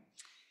 Aye.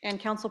 and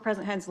Council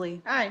President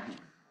Hensley. Aye.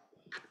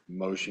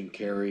 Motion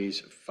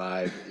carries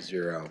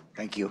 5-0.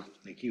 Thank you.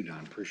 Thank you,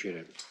 Don. Appreciate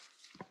it.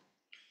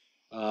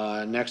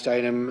 Next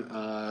item,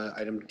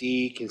 item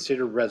D,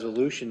 consider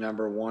resolution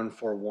number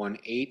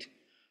 1418,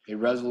 a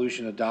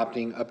resolution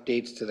adopting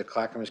updates to the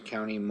Clackamas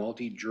County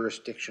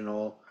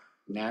Multi-Jurisdictional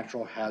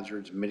Natural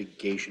Hazards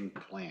Mitigation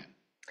Plan.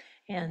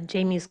 And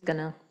Jamie's going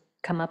to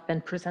come up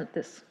and present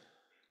this.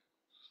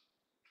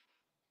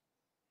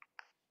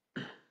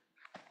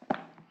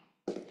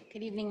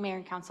 Good evening, Mayor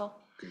and Council.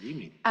 Good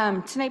evening.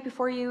 Tonight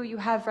before you, you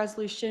have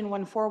Resolution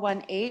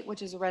 1418,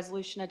 which is a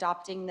resolution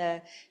adopting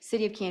the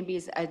City of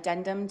Canby's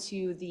addendum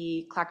to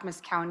the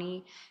Clackamas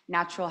County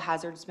Natural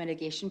Hazards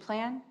Mitigation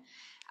Plan.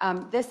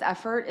 This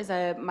effort is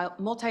a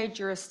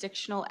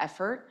multi-jurisdictional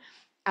effort,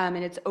 and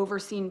it's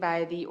overseen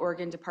by the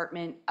Oregon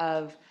Department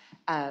of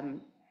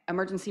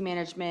Emergency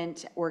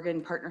Management,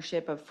 Oregon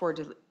Partnership for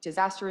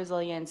Disaster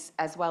Resilience,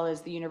 as well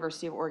as the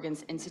University of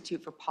Oregon's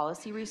Institute for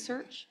Policy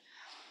Research.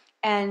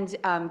 And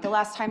the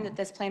last time that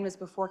this plan was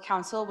before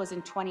council was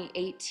in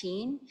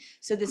 2018.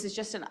 So this is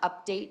just an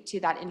update to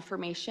that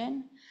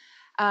information.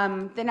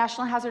 The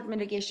National Hazard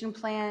Mitigation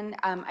Plan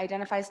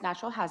identifies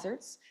natural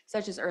hazards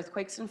such as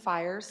earthquakes and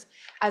fires,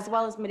 as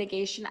well as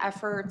mitigation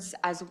efforts,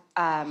 as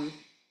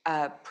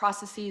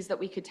processes that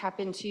we could tap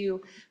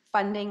into,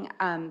 funding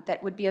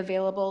that would be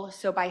available.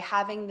 So by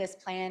having this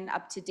plan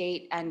up to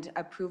date and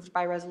approved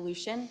by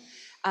resolution,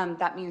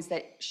 that means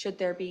that should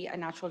there be a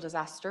natural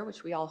disaster,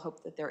 which we all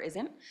hope that there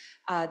isn't,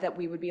 that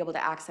we would be able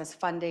to access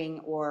funding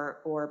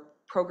or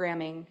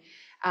programming.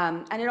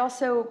 And it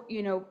also,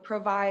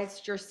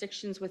 provides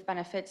jurisdictions with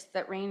benefits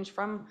that range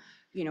from,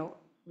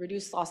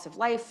 reduced loss of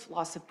life,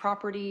 loss of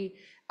property,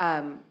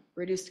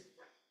 reduced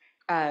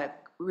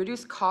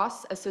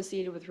costs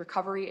associated with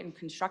recovery and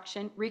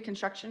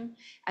reconstruction,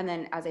 and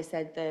then, as I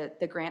said,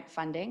 the grant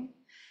funding.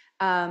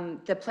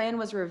 The plan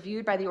was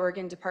reviewed by the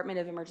Oregon Department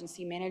of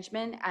Emergency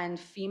Management and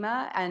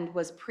FEMA and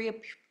was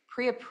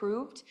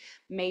pre-approved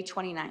May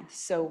 29th.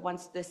 So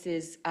once this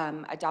is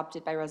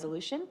adopted by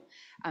resolution,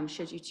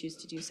 should you choose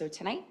to do so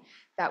tonight,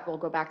 that will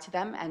go back to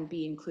them and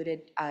be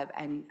included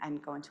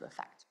and go into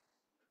effect.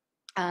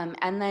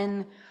 And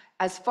then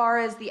as far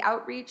as the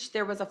outreach,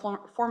 there was a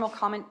formal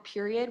comment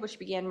period, which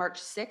began March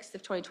 6th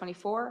of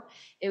 2024.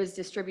 It was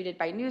distributed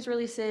by news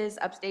releases,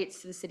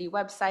 updates to the city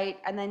website,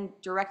 and then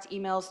direct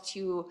emails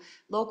to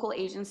local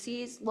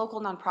agencies,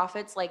 local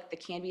nonprofits like the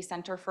Canby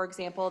Center, for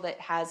example, that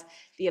has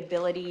the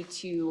ability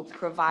to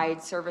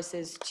provide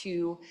services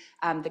to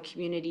the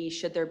community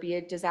should there be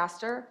a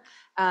disaster.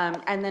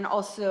 And then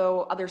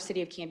also other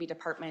City of Canby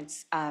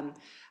departments.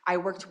 I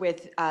worked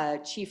with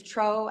Chief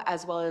Tro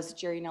as well as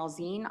Jerry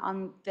Nelzine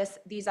on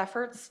these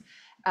efforts.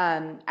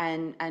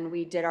 And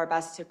we did our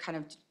best to kind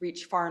of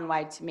reach far and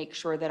wide to make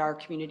sure that our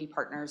community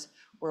partners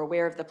were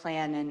aware of the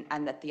plan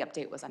and that the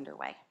update was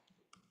underway.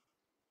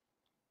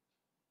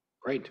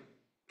 Great,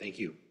 thank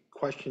you.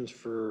 Questions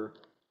for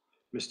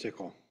Ms.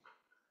 Tickle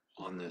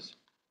on this?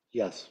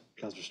 Yes,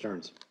 Councilor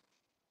Stearns.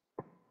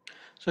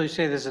 So you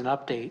say there's an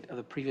update of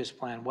the previous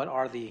plan. What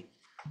are the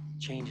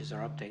changes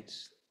or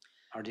updates?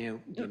 Or do you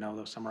know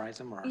those, summarize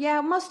them, or?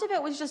 Yeah, most of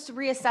it was just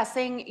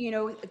reassessing,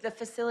 the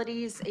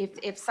facilities.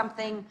 If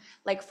something,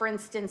 like for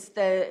instance,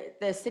 the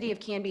City of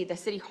Canby, the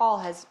City Hall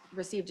has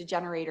received a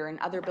generator and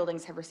other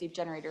buildings have received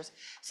generators.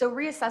 So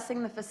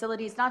reassessing the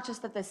facilities, not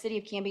just that the City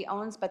of Canby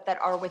owns, but that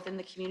are within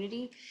the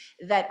community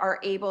that are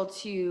able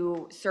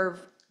to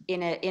serve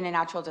in a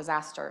natural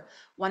disaster.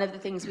 One of the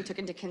things we took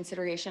into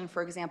consideration,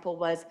 for example,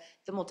 was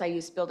the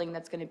multi-use building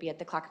that's going to be at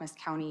the Clackamas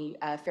County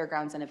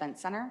Fairgrounds and Event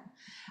Center.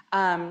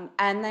 And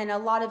then a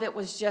lot of it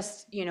was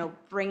just,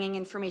 bringing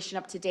information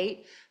up to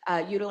date,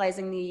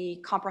 utilizing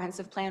the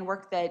comprehensive plan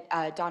work that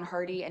Don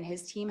Hardy and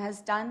his team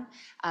has done,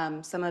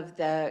 some of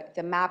the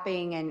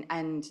mapping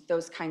and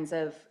those kinds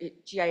of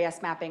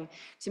GIS mapping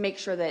to make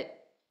sure that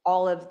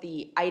all of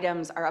the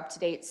items are up to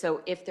date.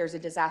 So if there's a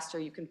disaster,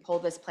 you can pull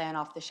this plan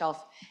off the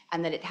shelf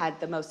and that it had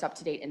the most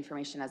up-to-date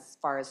information as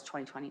far as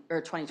 2020 or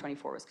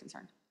 2024 was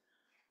concerned.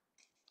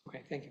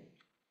 Okay, thank you.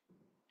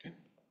 Okay.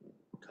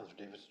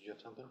 Councilor Davis, did you have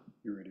something?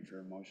 You ready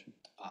for a motion?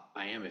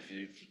 I am. If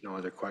you no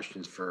other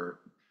questions for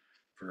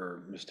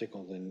Ms.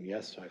 Tickle, then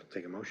yes, I'll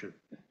take a motion.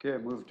 Okay, I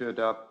move to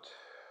adopt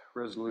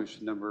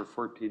resolution number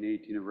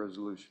 1418, a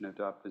resolution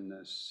adopting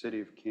the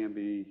City of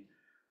Canby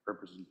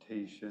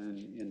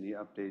representation in the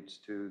updates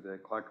to the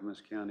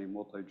Clackamas County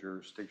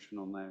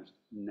Multi-Jurisdictional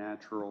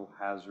Natural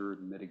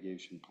Hazard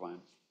Mitigation Plan.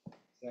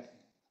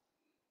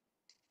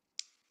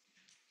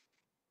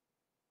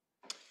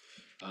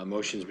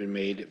 Motion's been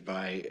made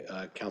by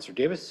Councilor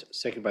Davis,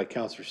 second by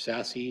Councilor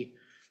Sassy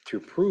to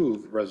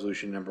approve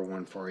resolution number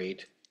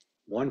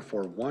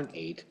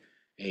 1418,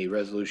 a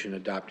resolution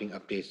adopting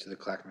updates to the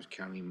Clackamas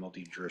County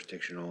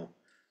Multi-Jurisdictional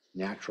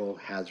Natural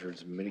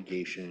Hazards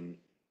Mitigation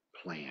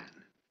Plan.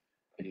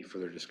 Any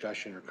further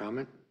discussion or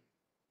comment?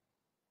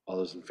 All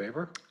those in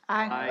favor?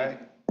 Aye.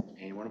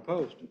 Anyone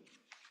opposed?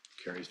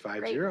 Carries 5-0.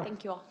 Great,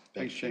 thank you all.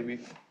 Thanks, Jamie.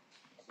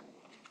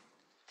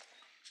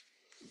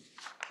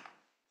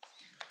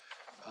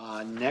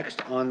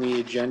 Next on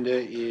the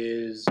agenda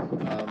is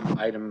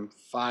item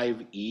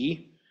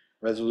 5E,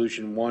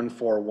 Resolution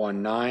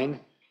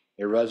 1419,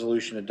 a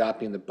resolution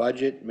adopting the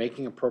budget,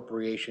 making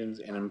appropriations,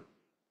 and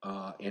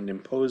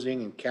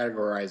imposing and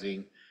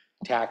categorizing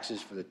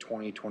taxes for the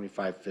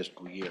 2025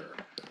 fiscal year.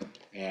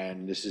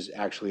 And this is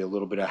actually a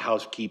little bit of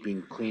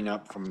housekeeping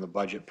cleanup from the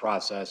budget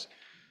process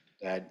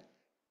that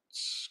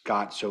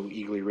Scott so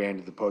eagerly ran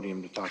to the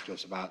podium to talk to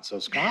us about. So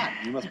Scott,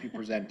 you must be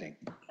presenting.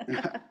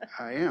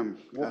 I am.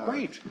 Well,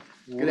 great.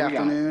 Good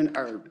afternoon,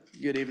 or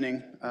good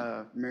evening,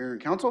 Mayor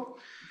and Council.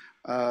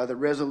 The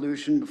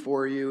resolution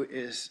before you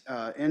is,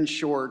 in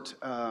short,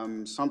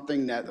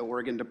 something that the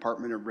Oregon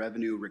Department of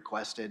Revenue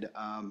requested.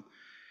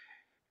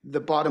 The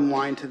bottom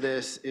line to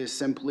this is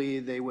simply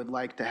they would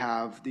like to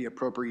have the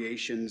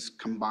appropriations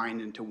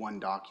combined into one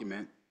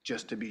document,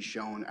 just to be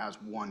shown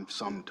as one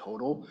sum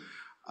total.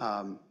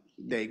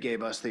 They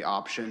gave us the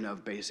option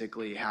of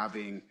basically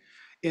having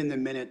in the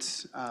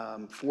minutes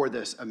for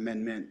this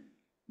amendment,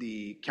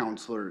 the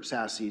Counselor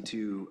Sassy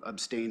to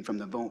abstain from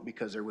the vote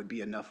because there would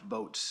be enough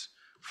votes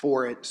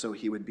for it, so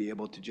he would be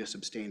able to just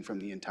abstain from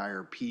the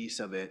entire piece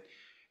of it,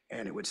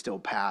 and it would still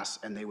pass,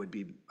 and they would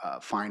be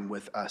fine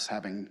with us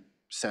having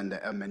send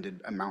the amended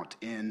amount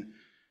in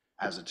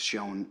as it's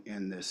shown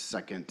in this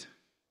second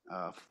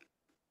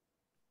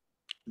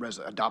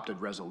adopted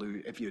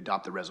resolution, if you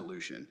adopt the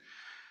resolution.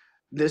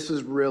 This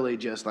is really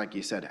just, like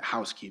you said,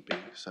 housekeeping.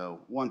 So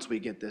once we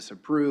get this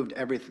approved,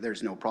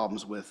 there's no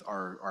problems with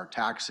our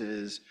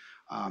taxes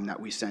that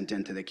we sent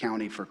into the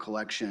county for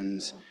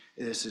collections.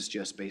 This is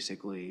just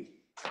basically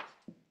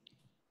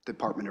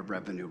Department of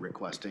Revenue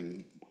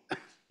requesting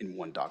in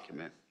one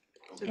document.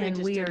 So they And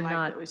just we didn't are like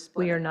not, that we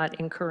split we it. are not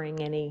incurring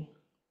any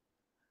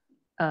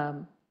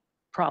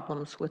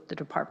problems with the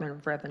Department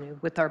of Revenue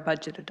with our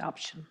budget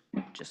adoption.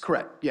 Just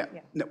Correct, yeah.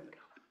 No,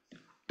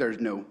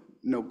 there's no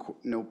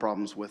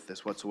problems with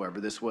this whatsoever.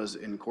 This was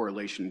in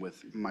correlation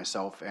with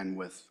myself and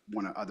with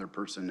one other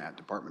person at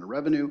Department of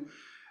Revenue,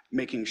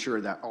 making sure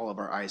that all of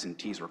our i's and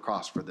t's were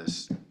crossed for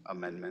this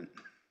amendment.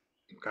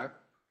 Okay.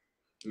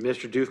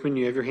 Mr. Doofman,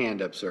 you have your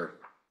hand up, sir.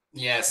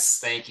 Yes,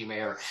 thank you,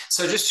 Mayor.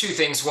 So just two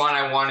things. One,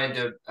 I wanted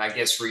to, I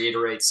guess,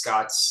 reiterate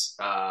Scott's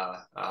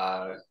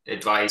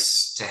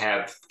advice to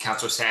have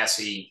Councilor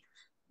Sassy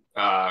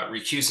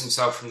recuse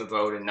himself from the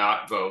vote and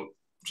not vote,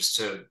 just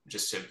to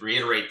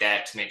reiterate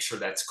that, to make sure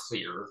that's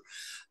clear.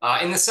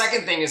 And the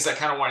second thing is I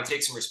kind of want to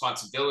take some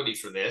responsibility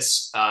for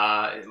this.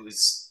 It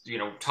was,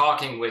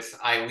 talking with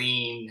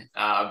Eileen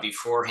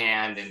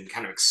beforehand and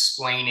kind of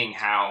explaining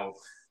how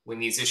when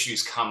these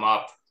issues come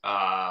up,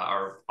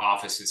 our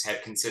offices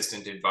had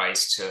consistent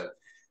advice to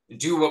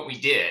do what we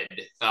did.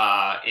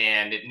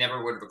 And it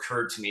never would have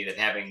occurred to me that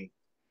having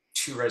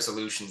two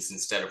resolutions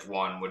instead of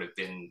one would have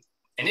been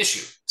an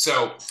issue.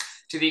 So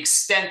to the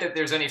extent that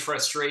there's any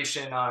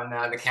frustration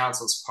on the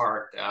council's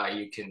part,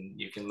 you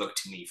can look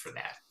to me for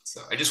that.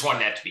 So I just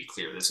wanted that to be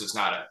clear. This was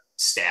not a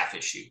staff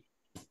issue.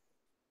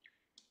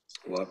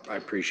 Well, I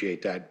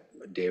appreciate that,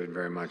 David,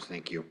 very much.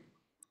 Thank you.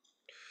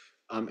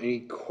 Any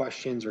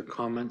questions or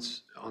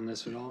comments on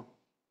this at all?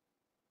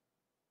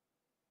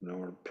 No,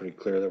 we're pretty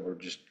clear that we're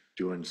just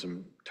doing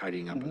some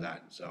tidying up of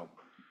that. So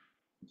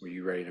were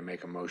you ready to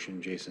make a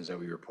motion, Jason? Is that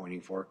what you were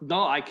pointing for?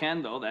 No, I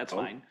can though, that's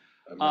fine.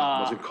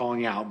 I wasn't calling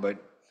you out, but.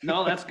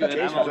 No, that's good.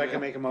 Jason, I'm would all I can good.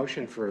 make a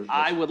motion for this?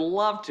 I would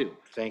love to.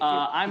 Thank you.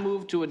 I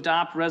move to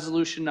adopt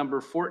resolution number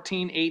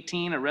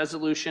 1418, a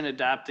resolution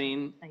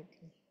adopting.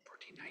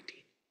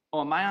 1419.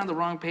 Oh, am I on the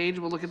wrong page?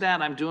 Well, look at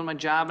that. I'm doing my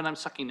job and I'm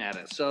sucking at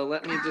it. So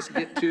let me just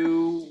get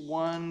to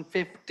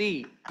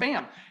 150.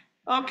 Bam.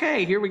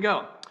 Okay, here we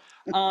go.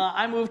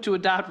 I move to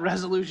adopt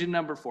resolution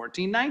number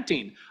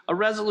 1419, a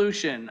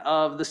resolution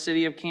of the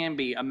city of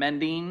Canby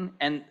amending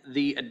and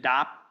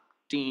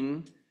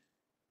adopting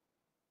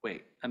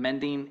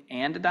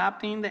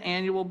the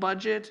annual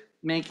budget,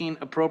 making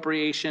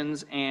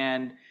appropriations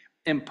and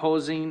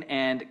imposing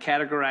and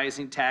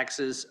categorizing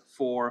taxes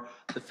for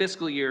the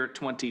fiscal year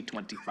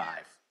 2025.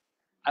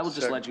 I will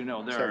just let you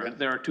know,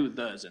 there are two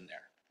thes in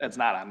there. That's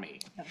not on me.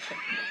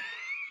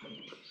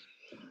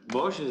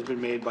 Motion has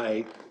been made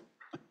by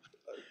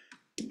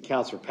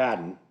Counselor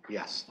Patton,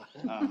 yes.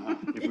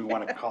 If we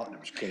want to call it, I'm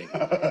just kidding.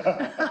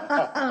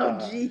 Oh,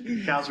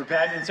 gee. Counselor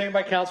Patton, and second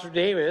by Counselor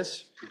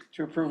Davis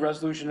to approve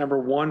resolution number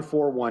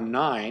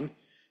 1419,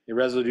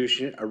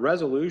 a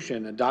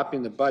resolution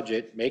adopting the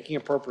budget, making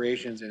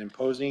appropriations and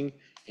imposing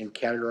and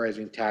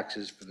categorizing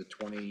taxes for the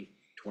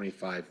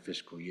 2025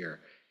 fiscal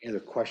year. Any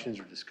other questions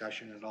or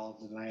discussion at all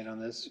tonight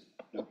on this?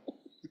 No.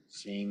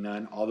 Seeing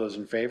none, all those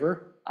in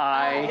favor?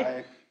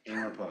 Aye.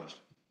 Anyone opposed?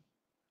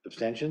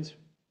 Abstentions?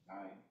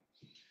 Aye.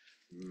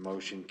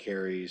 Motion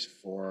carries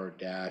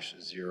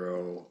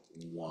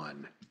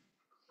 4-01.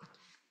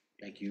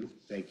 Thank you,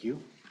 thank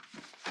you.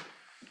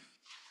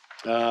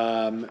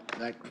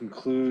 That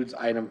concludes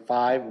item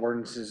 5,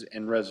 ordinances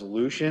and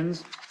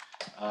resolutions.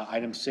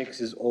 Item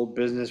 6 is old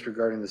business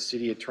regarding the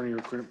city attorney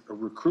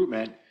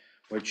recruitment,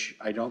 which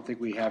I don't think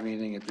we have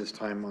anything at this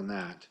time on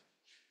that.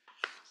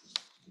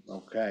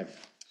 Okay.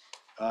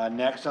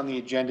 Next on the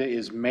agenda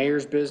is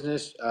mayor's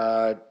business.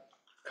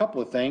 Couple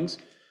of things.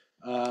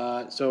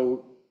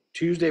 So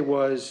Tuesday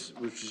which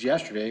was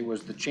yesterday,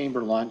 was the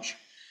chamber lunch.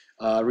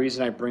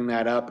 Reason I bring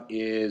that up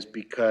is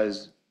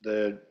because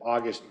the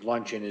August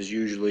luncheon is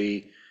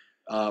usually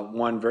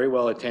one very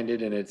well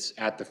attended, and it's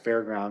at the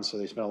fairgrounds. So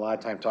they spend a lot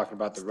of time talking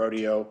about the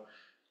rodeo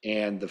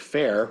and the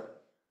fair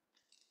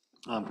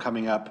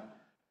coming up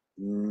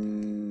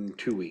 2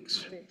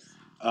 weeks.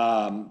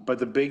 But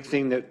the big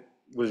thing that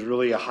was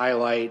really a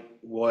highlight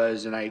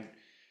was, and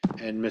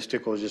Ms.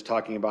 Tickle was just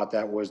talking about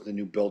that, was the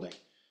new building.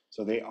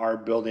 So they are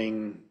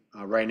building,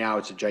 right now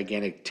it's a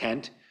gigantic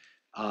tent.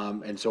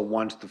 And so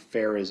once the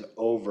fair is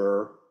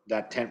over,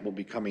 that tent will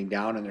be coming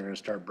down and they're gonna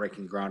start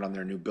breaking ground on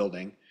their new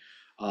building.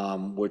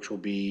 which will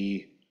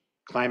be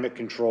climate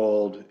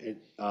controlled.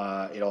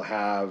 It'll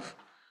have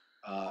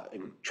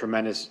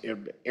tremendous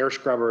air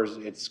scrubbers.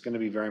 It's going to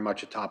be very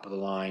much a top of the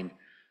line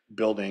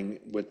building,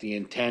 with the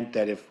intent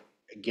that if,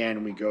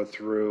 again, we go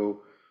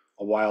through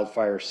a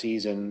wildfire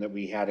season that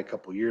we had a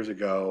couple years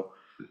ago,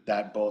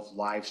 that both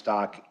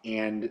livestock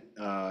and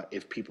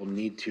if people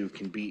need to,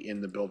 can be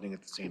in the building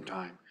at the same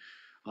time.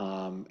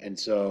 And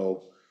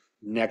so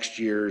next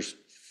year's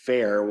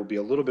fair will be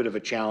a little bit of a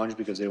challenge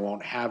because they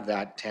won't have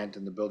that tent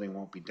and the building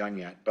won't be done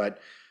yet.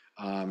 But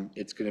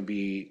it's going to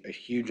be a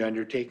huge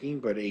undertaking,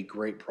 but a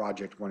great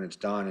project when it's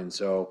done. And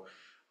so,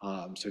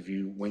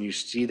 when you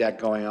see that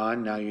going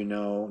on, now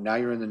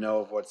you're in the know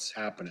of what's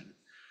happening.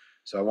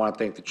 So I want to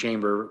thank the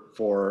chamber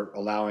for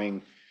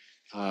allowing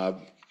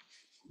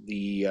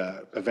the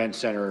event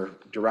center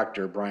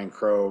director, Brian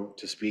Crow,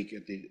 to speak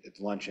at the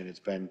luncheon.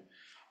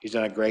 He's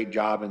done a great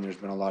job, and there's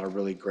been a lot of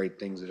really great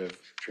things that have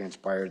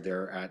transpired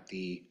there at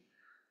the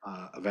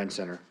event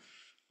center.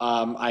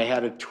 I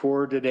had a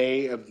tour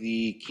today of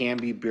the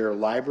Canby Beer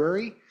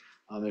Library.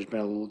 There's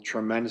been a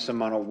tremendous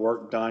amount of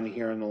work done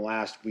here in the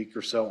last week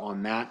or so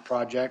on that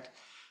project.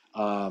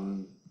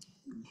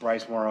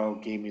 Bryce Morrow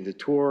gave me the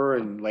tour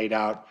and laid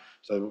out,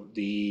 so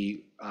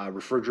the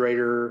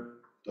refrigerator,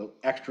 the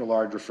extra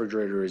large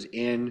refrigerator is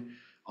in.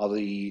 All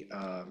the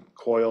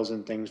coils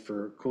and things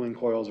for cooling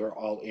coils are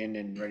all in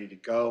and ready to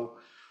go.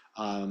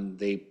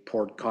 They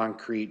poured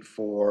concrete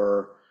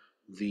for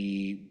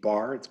the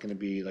bar. It's going to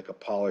be like a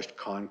polished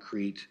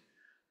concrete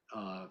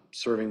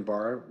serving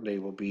bar. They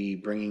will be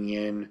bringing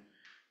in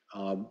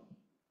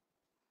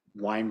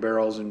wine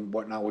barrels and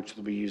whatnot, which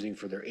they'll be using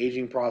for their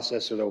aging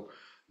process. So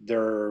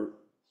they're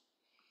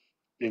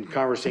in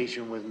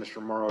conversation with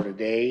Mr. Morrow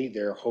today.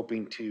 They're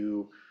hoping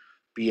to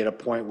be at a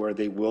point where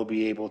they will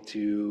be able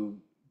to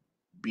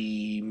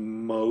be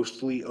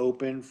mostly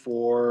open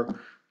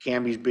for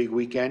Canby's big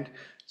weekend.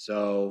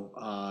 So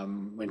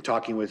when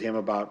talking with him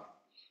about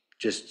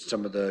just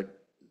some of the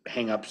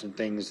hangups and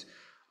things,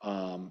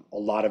 a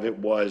lot of it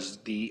was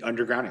the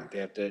undergrounding. They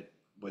have to,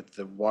 with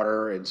the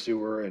water and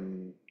sewer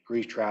and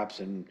grease traps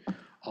and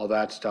all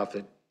that stuff,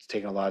 it's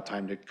taken a lot of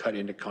time to cut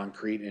into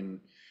concrete and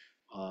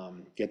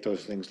get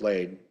those things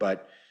laid.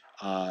 But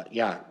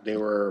yeah, there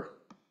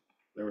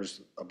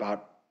was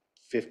about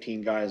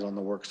 15 guys on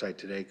the work site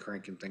today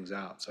cranking things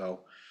out.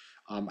 So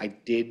I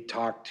did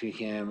talk to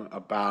him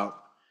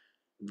about,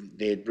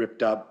 they had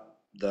ripped up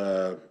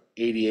the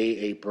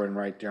ADA apron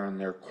right there on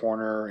their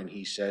corner, and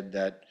he said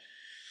that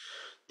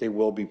they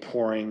will be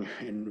pouring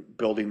and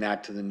building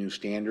that to the new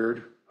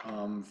standard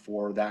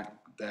for that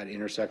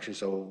intersection.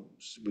 So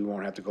we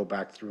won't have to go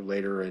back through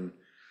later and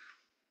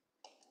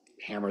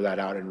hammer that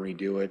out and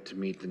redo it to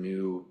meet the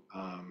new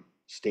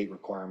state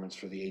requirements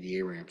for the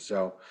ADA ramp.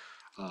 So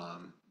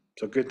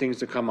good things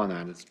to come on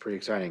that. It's pretty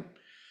exciting.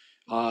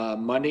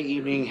 Monday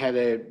evening had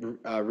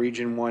a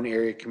Region 1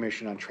 Area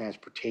Commission on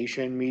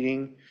Transportation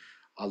meeting.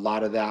 A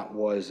lot of that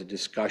was a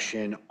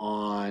discussion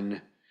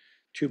on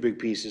two big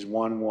pieces.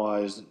 One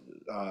was,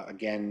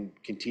 again,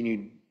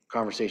 continued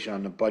conversation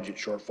on the budget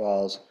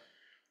shortfalls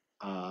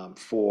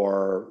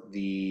for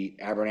the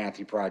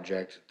Abernathy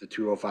project, the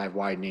 205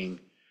 widening,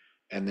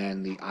 and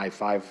then the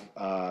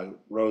I-5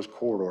 Rose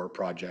Corridor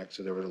project.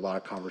 So there was a lot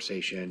of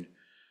conversation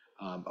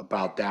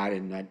about that,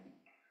 and that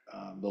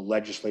the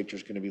legislature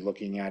is going to be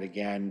looking at,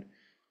 again,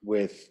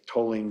 with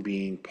tolling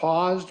being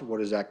paused, what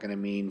is that going to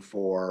mean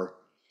for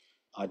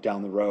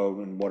down the road,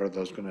 and what are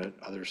those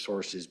other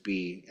sources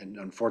be? And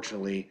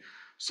unfortunately,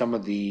 some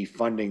of the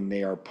funding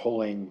they are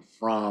pulling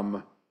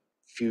from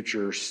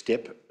future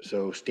STIP,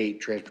 so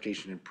State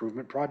Transportation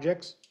Improvement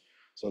Projects.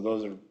 So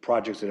those are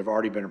projects that have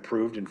already been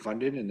approved and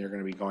funded, and they're going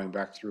to be going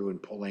back through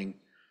and pulling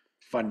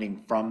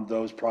funding from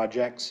those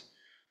projects,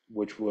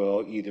 which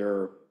will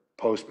either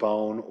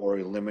postpone or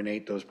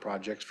eliminate those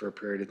projects for a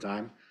period of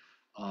time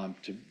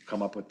to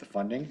come up with the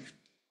funding.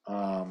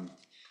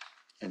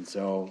 And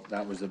so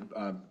that was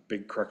a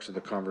big crux of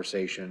the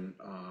conversation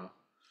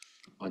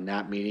on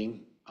that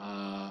meeting.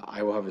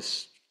 I will have a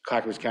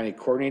Clackamas County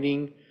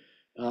coordinating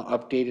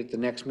update at the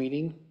next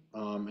meeting,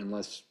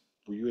 unless,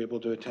 were you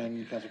able to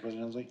attend, Council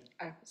President Hensley?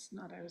 I was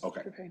not, I was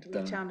Okay, preparing to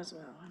then- leave town as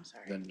well, I'm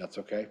sorry. Then that's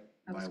okay.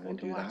 I was will going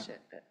to do watch that.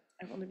 it, but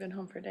I've only been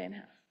home for a day and a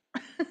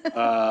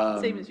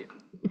half. Same as you.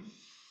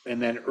 And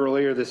then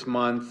earlier this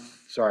month,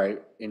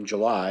 in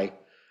July,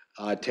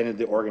 attended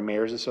the Oregon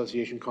Mayors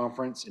Association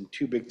Conference, and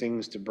two big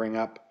things to bring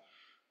up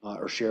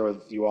or share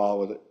with you all,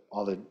 with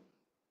all the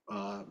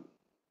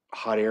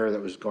hot air that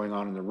was going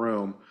on in the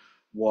room,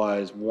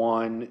 was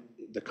one,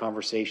 the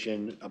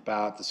conversation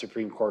about the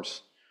Supreme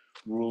Court's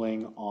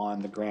ruling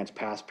on the Grants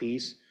Pass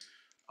piece.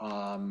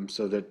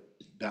 So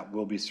that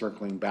will be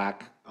circling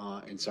back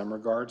in some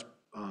regards.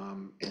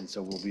 And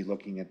so we'll be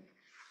looking at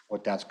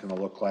what that's going to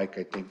look like.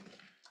 I think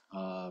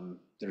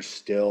there's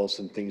still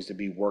some things to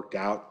be worked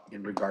out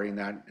in regarding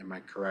that. Am I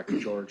correct,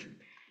 George?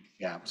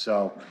 Yeah,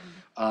 so,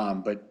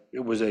 but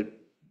it was a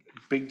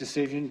big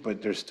decision,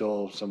 but there's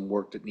still some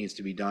work that needs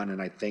to be done.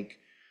 And I think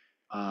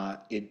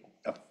it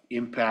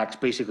impacts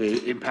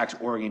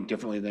Oregon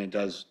differently than it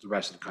does the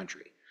rest of the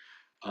country.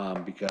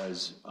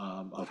 because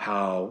of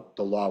how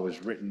the law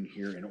was written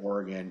here in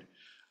Oregon.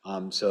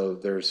 So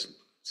there's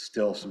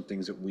still some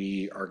things that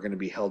we are going to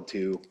be held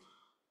to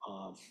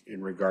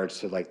in regards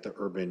to like the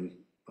urban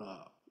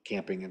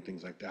camping and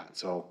things like that.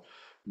 So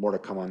more to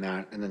come on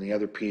that. And then the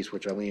other piece,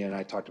 which Alina and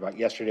I talked about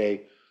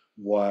yesterday,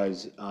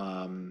 was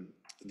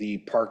the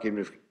park, I'm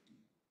going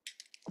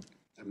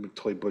to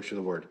totally butcher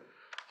the word,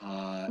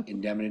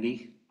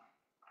 indemnity.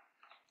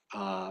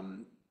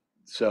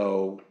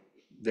 So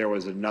there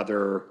was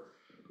another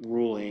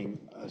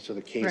ruling, so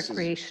the case is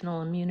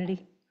Recreational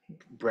immunity.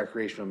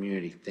 recreational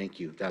immunity. Thank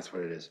you. That's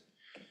what it is.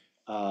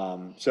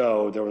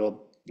 So there was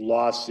a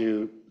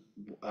lawsuit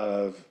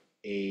of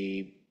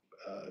an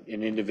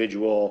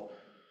individual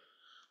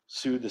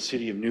sued the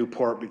city of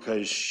Newport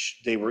because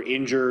they were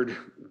injured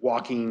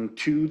walking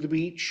to the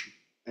beach.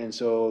 And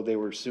so they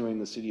were suing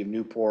the city of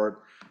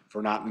Newport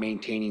for not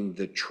maintaining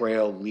the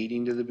trail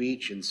leading to the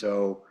beach. And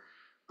so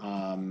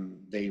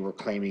they were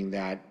claiming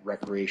that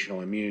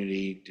recreational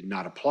immunity did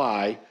not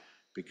apply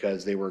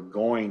because they were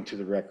going to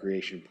the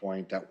recreation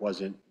point that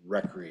wasn't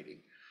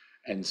recreating.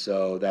 And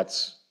so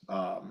that's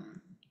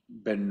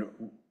been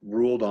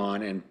ruled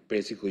on and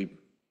basically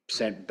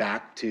sent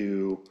back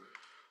to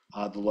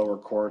the lower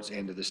courts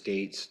and to the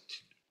states,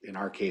 in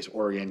our case,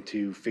 Oregon,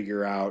 to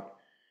figure out.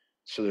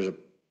 So there's a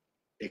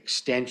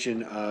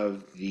extension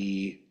of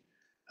the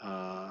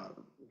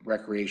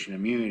recreation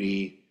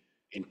immunity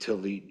until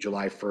the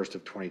July 1st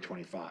of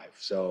 2025.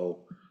 So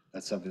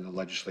that's something the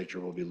legislature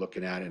will be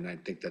looking at, and I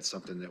think that's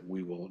something that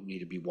we will need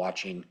to be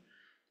watching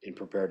and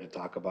prepared to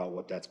talk about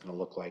what that's going to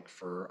look like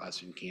for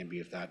us in Canby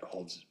if that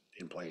holds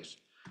in place.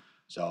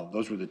 So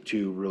those were the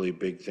two really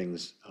big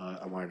things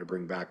I wanted to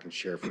bring back and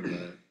share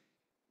from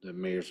the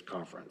mayor's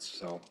conference.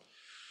 So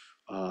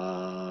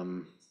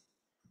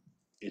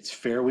it's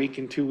Fair Week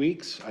in 2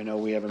 weeks. I know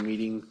we have a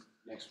meeting.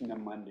 Next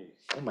Monday.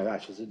 Oh my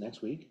gosh, is it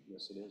next week?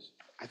 Yes, it is.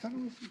 I thought it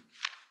was.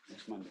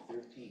 Next Monday.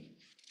 13.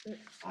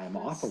 I'm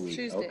off a week,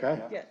 Tuesday.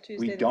 okay. Yeah, Tuesday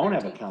We the don't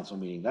have a 13th. council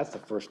meeting. That's the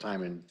first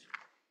time in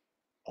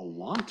a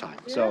long time.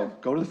 So Yeah.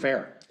 go to the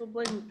fair, We'll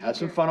blame have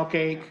some Peter. funnel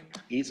cake,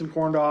 eat some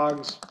corn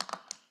dogs.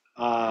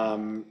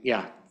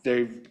 Yeah,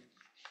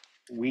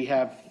 we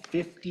have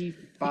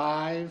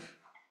 55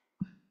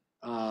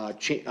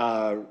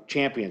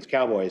 champions,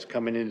 cowboys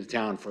coming into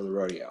town for the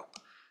rodeo.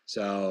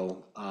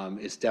 So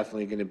it's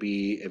definitely going to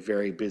be a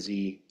very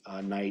busy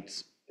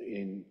night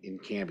in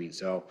Canby.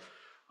 So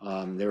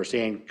they were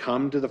saying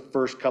come to the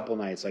first couple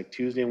nights, like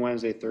Tuesday,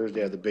 Wednesday,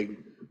 Thursday are the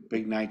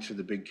big nights for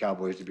the big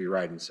cowboys to be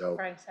riding. So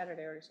Friday,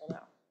 Saturday already sold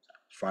out.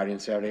 Friday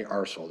and Saturday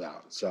are sold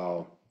out.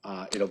 So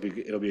it'll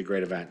be a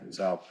great event.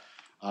 So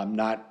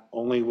not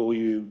only will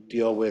you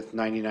deal with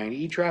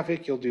 99E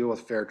traffic, you'll deal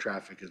with fair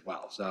traffic as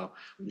well. So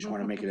we just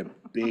want to make it a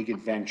big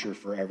adventure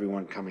for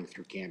everyone coming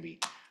through Canby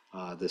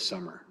this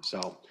summer.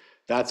 So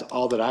that's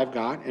all that I've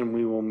got, and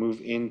we will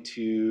move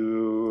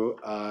into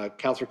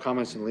councilor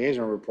comments and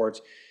liaison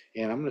reports.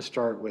 And I'm going to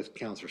start with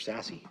Councilor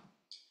Sassy.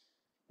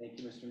 Thank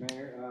you, Mr.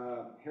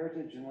 Mayor.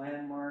 Heritage and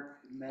Landmark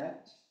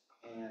met,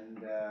 and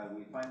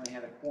we finally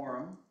had a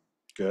quorum.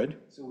 Good.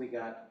 So we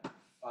got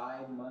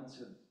 5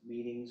 months of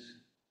meetings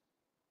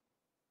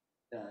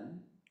done.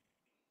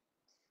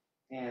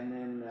 And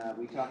then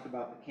we talked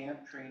about the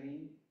camp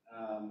training.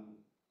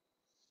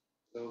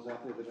 Those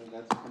out there,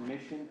 that's a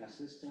commission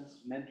assistance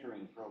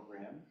mentoring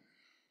program,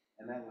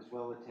 and that was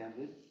well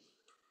attended.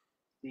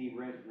 The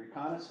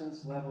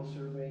reconnaissance level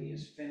survey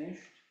is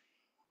finished,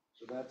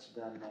 so that's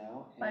done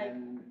now.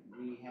 And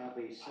we have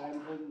a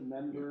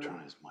 7-member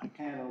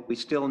panel. We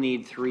still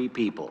need 3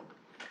 people.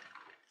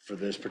 For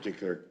this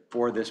particular.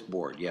 For this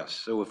board, yes.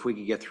 So if we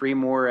could get 3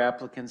 more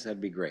applicants,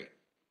 that'd be great.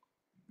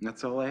 And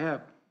that's all I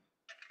have.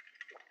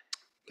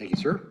 Thank you,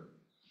 sir.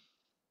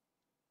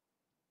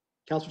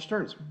 Councilor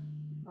Stearns.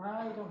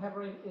 I don't have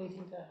anything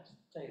to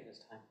say this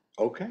time.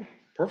 Okay,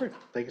 perfect.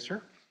 Thank you,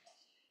 sir.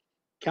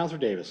 Councilor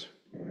Davis.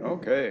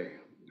 Okay,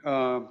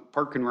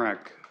 Park and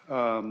Rec.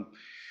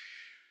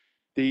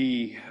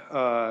 The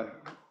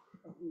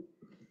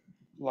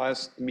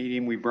last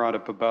meeting, we brought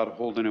up about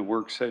holding a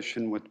work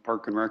session with the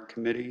Park and Rec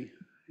Committee,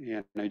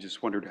 and I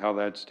just wondered how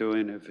that's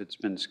doing, if it's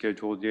been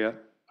scheduled yet.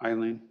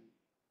 Eileen?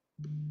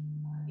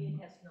 It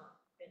has not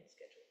been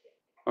scheduled yet.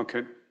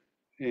 Okay,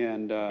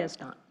 and It has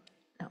not,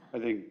 no. I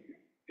think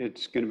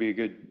it's going to be a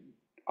good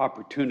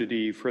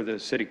opportunity for the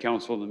city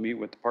council to meet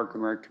with the Park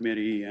and Rec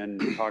Committee and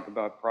talk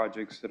about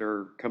projects that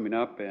are coming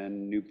up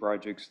and new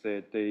projects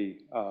that they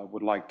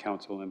would like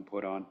council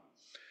input on.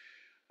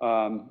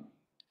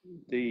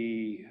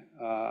 The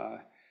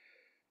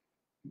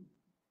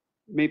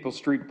Maple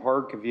Street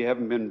Park, if you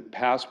haven't been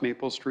past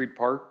Maple Street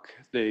Park,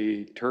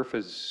 the turf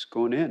is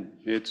going in.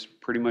 It's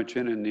pretty much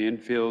in the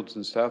infields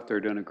and stuff.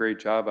 They're doing a great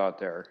job out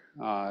there.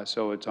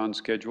 So it's on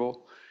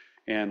schedule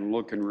and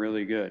looking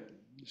really good.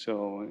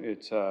 So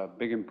it's a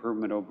big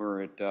improvement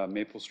over at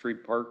Maple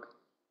Street Park.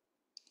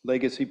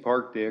 Legacy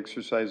Park, the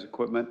exercise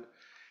equipment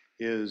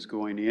is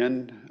going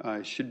in.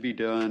 Should be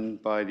done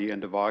by the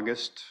end of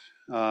August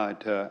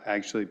to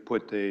actually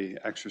put the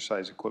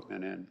exercise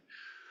equipment in.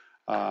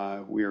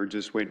 We are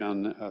just waiting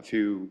on a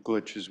few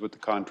glitches with the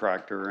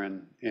contractor,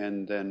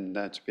 and then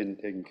that's been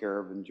taken care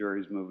of, and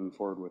Jerry's moving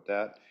forward with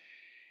that.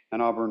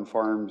 And Auburn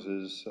Farms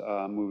is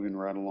moving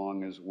right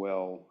along as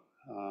well.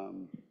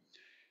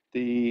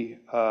 The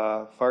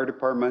fire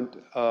department,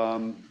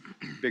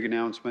 big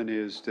announcement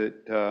is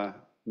that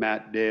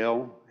Matt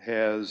Dale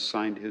has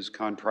signed his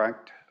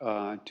contract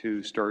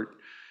to start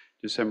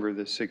December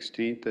the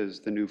 16th as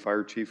the new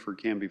fire chief for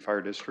Canby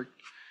Fire District.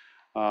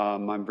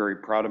 I'm very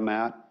proud of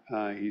Matt.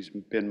 He's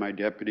been my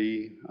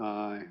deputy,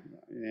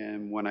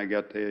 and when I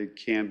got to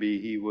Canby,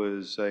 he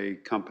was a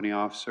company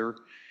officer,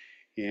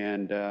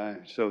 and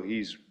so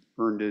he's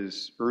earned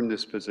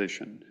this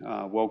position.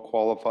 Well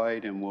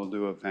qualified, and will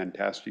do a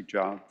fantastic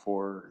job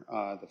for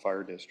the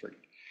fire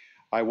district.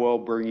 I will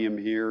bring him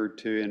here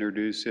to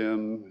introduce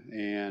him,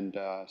 and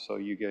so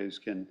you guys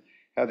can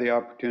have the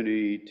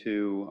opportunity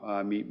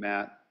to meet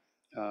Matt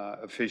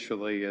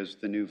officially as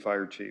the new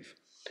fire chief.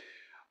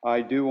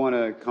 I do want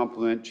to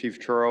compliment Chief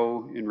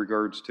Churro in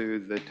regards to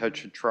the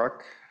Touch a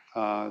Truck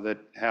that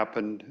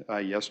happened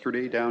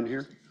yesterday down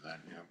here.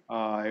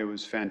 It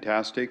was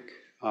fantastic.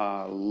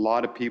 A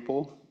lot of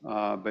people,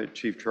 but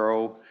Chief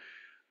Churro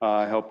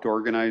helped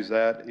organize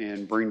that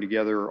and bring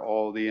together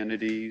all the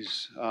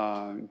entities,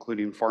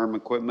 including farm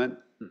equipment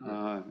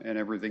and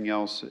everything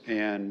else.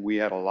 And we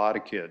had a lot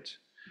of kids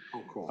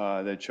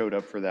that showed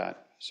up for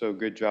that. So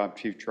good job,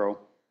 Chief Churro,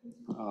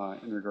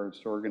 in regards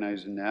to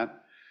organizing that.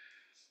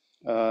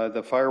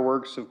 The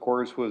fireworks, of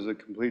course, was a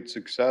complete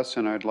success,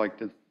 and I'd like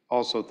to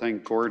also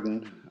thank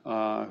Gordon,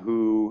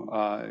 who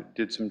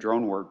did some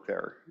drone work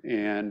there.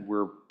 And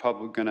we're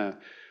probably going to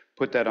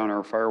put that on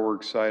our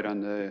fireworks site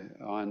on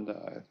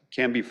the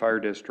Canby Fire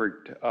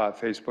District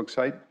Facebook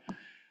site.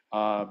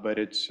 But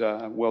it's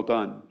well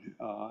done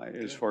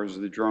as far as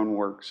the drone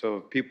work. So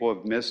if people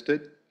have missed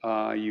it,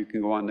 you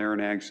can go on there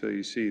and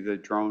actually see the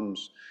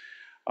drones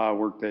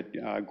work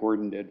that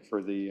Gordon did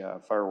for the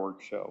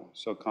fireworks show.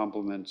 So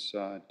compliments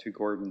to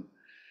Gordon.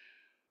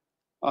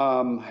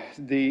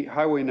 The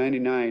Highway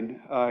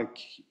 99,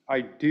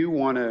 I do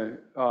want to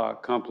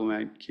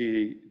compliment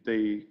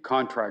the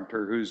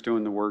contractor who's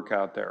doing the work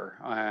out there,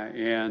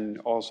 and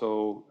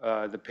also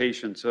the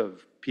patience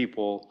of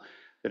people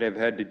that have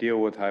had to deal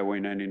with Highway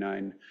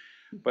 99.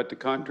 But the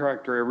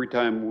contractor, every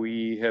time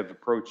we have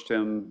approached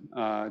him,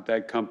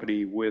 that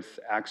company with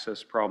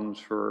access problems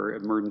for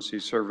emergency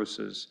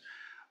services,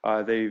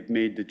 they've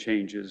made the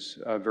changes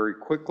very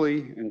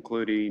quickly,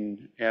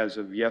 including as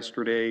of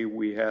yesterday,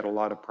 we had a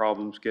lot of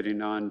problems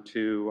getting on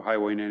to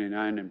Highway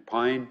 99 and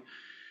Pine.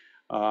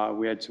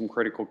 We had some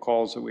critical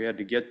calls that we had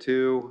to get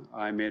to.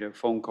 I made a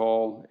phone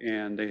call,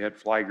 and they had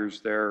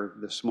flaggers there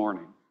this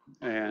morning.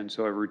 And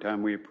so every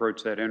time we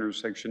approach that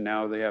intersection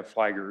now, they have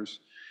flaggers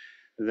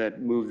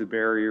that move the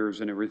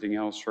barriers and everything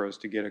else for us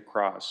to get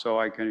across. So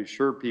I can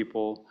assure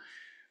people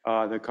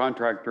the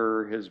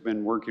contractor has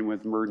been working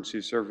with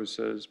emergency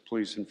services,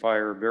 police and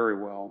fire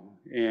very well.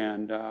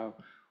 And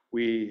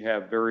we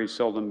have very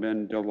seldom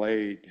been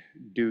delayed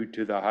due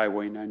to the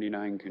Highway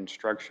 99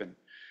 construction.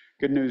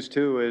 Good news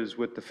too is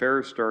with the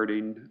fair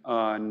starting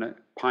on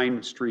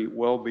Pine Street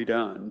will be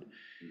done,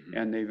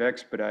 and they've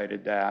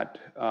expedited that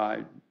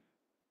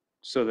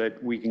so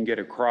that we can get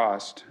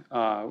across,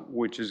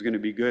 which is going to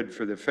be good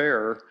for the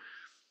fair.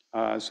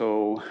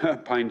 So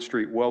Pine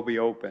Street will be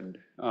opened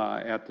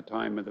at the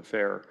time of the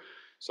fair.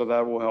 So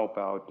that will help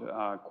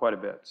out quite a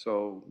bit.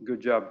 So good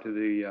job to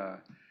the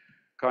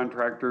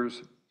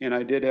contractors. And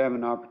I did have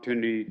an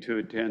opportunity to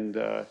attend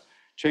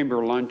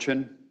Chamber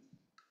Luncheon.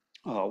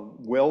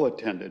 Well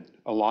attended,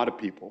 a lot of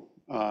people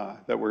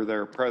that were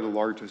there, probably the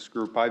largest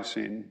group I've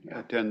seen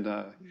attend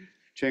the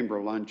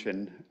Chamber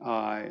Luncheon.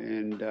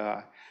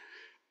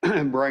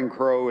 And Brian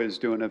Crow is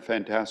doing a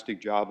fantastic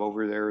job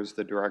over there as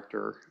the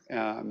director.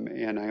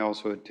 And I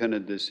also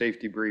attended the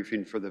safety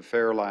briefing for the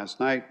fair last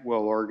night,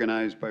 well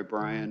organized by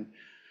Brian,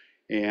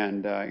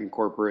 and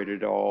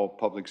incorporated all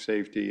public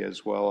safety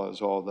as well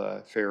as all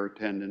the fair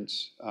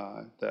attendants,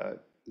 the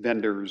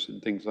vendors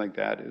and things like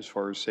that as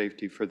far as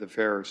safety for the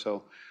fair.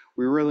 So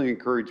we really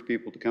encourage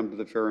people to come to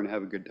the fair and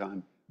have a good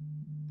time.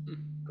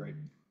 Great.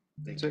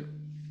 That's it.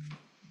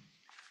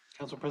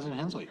 Council President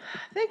Hensley.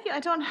 Thank you. I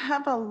don't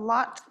have a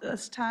lot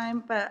this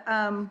time, but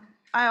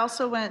I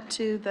also went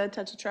to the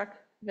Touch a Truck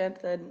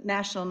event. The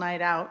National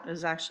Night Out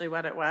is actually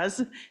what it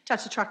was.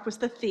 Touch a Truck was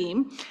the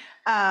theme.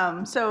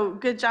 So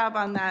good job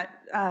on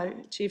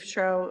that, Chief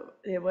Churro.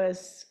 It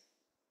was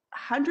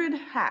 100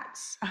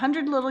 hats,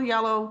 100 little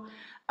yellow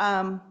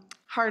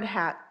hard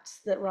hats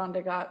that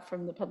Rhonda got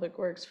from the Public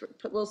Works,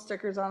 put little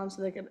stickers on them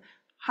so they could,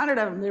 100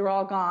 of them, they were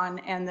all gone,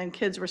 and then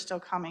kids were still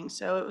coming.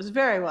 So it was a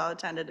very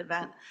well-attended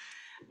event.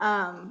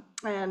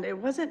 And it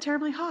wasn't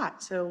terribly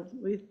hot, so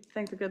we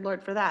thank the good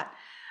Lord for that.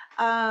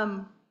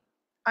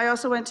 I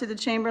also went to the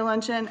Chamber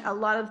Luncheon. A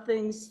lot of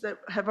things that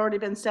have already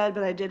been said,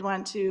 but I did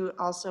want to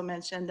also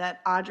mention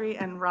that Audrey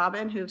and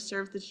Robin, who have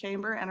served the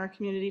Chamber and our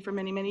community for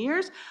many, many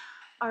years,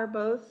 are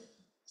both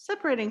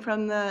separating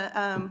from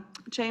the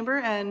chamber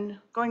and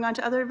going on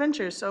to other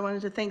adventures. So I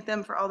wanted to thank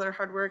them for all their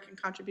hard work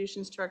and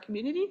contributions to our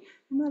community.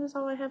 And that is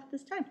all I have at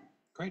this time.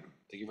 Great,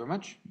 thank you very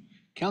much.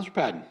 Counselor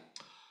Patton.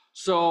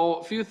 So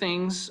a few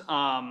things.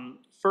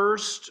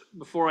 First,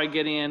 before I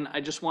get in, I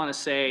just want to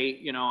say,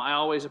 you know, I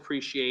always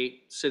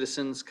appreciate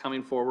citizens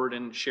coming forward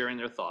and sharing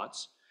their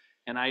thoughts.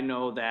 And I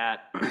know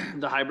that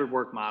the hybrid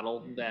work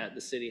model that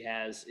the city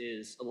has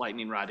is a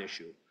lightning rod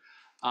issue.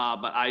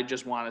 But I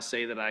just want to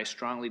say that I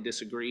strongly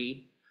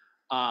disagree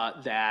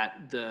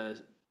that the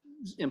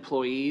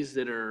employees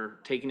that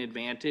are taking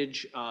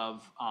advantage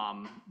of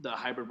the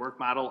hybrid work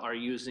model are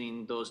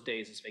using those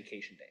days as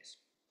vacation days.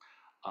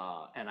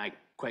 And I,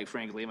 quite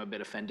frankly, am a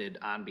bit offended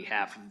on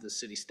behalf of the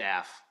city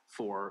staff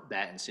for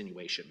that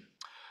insinuation.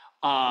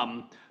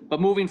 But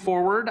moving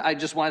forward, I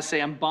just want to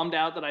say I'm bummed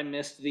out that I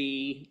missed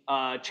the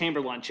chamber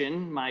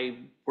luncheon. My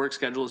work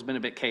schedule has been a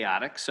bit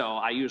chaotic, so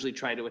I usually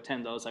try to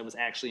attend those. I was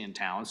actually in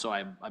town, so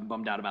I'm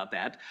bummed out about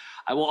that.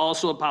 I will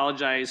also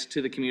apologize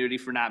to the community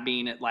for not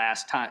being at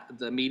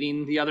the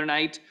meeting the other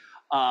night.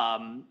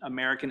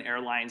 American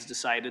Airlines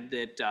decided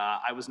that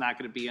I was not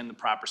going to be in the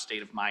proper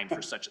state of mind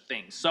for such a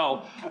thing.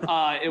 So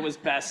it was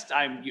best.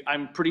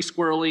 I'm pretty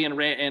squirrely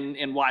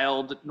and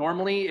wild.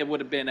 Normally, it would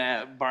have been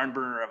a barn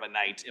burner of a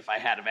night if I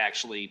had have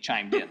actually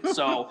chimed in.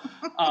 So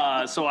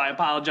so I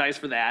apologize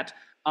for that.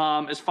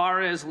 As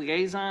far as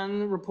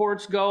liaison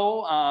reports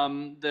go,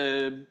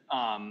 the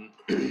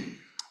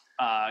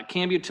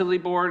Canby Utility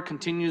Board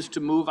continues to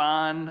move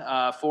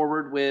on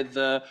forward with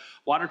the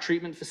water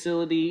treatment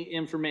facility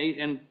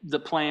information and the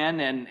plan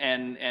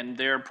and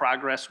their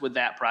progress with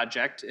that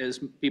project as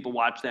people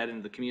watch that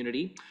in the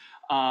community.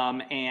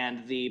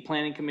 And the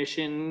Planning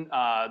Commission,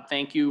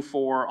 thank you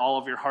for all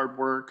of your hard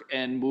work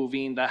and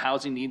moving the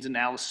housing needs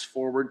analysis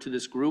forward to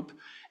this group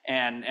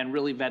and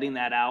really vetting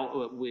that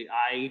out.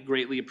 I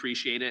greatly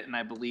appreciate it, and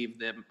I believe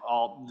that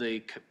all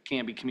the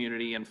Canby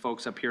community and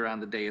folks up here on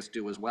the dais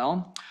do as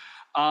well.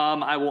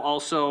 I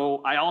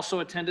also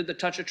attended the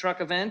Touch a Truck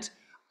event.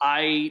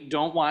 I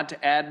don't want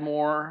to add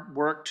more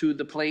work to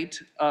the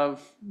plate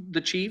of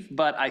the chief,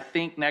 but I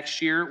think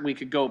next year we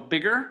could go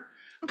bigger.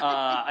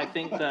 I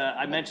think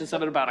I mentioned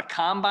something about a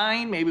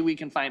combine. Maybe we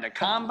can find a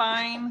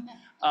combine.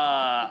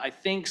 I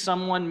think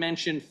someone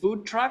mentioned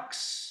food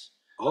trucks.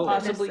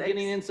 Possibly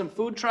getting in some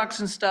food trucks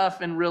and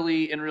stuff and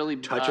really.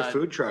 Touch a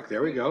food truck,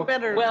 there we go.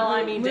 Well,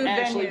 I mean, to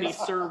actually be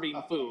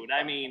serving food.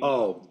 I mean,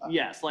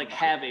 yes, like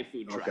have a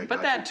food truck, Okay,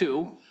 but gotcha. that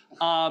too.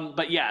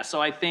 But yeah,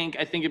 so I think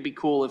it'd be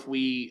cool if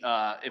we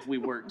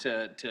work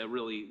to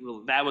really,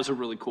 that was a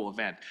really cool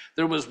event.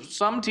 There was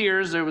some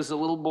tears. There was a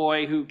little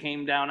boy who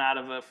came down out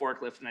of a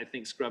forklift and I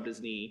think scrubbed his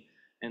knee.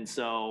 And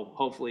so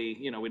hopefully,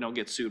 you know, we don't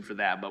get sued for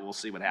that, but we'll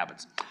see what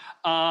happens.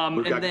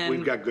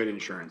 We've got good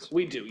insurance.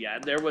 We do, yeah.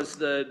 There was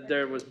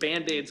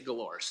Band-Aids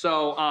galore.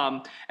 So,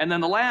 and then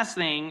the last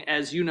thing,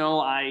 as you know,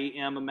 I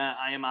am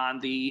on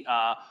the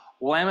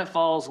Willamette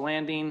Falls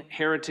Landing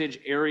Heritage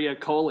Area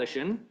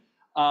Coalition.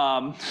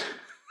 I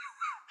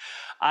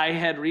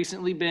had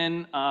recently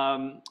been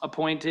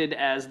appointed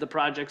as the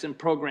Projects and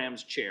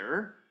Programs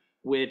Chair,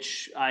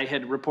 which I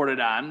had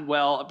reported on.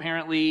 Well,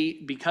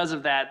 apparently because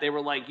of that, they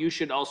were like, you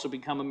should also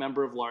become a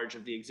member of large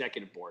of the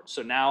executive board.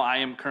 So now I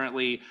am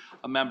currently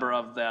a member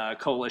of the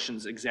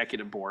coalition's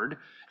executive board.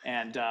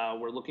 And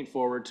we're looking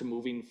forward to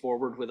moving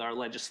forward with our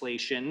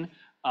legislation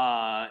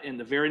in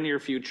the very near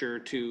future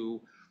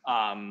to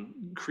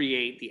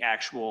create the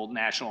actual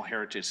National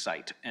Heritage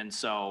Site. And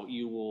so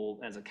you will,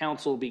 as a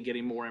council, be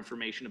getting more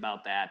information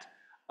about that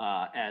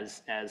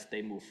as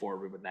they move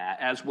forward with that,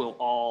 as will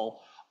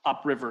all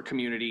upriver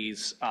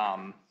communities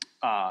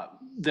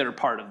that are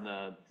part of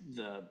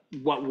the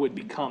what would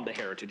become the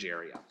heritage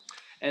area.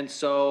 And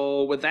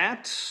so with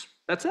that,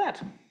 that's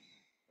that.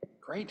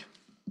 Great.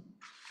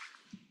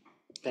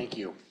 Thank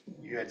you.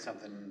 You had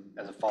something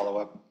as a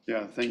follow-up?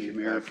 Yeah, thank you,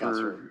 Mayor,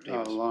 Councilor for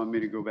Davis. allowing me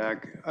to go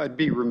back. I'd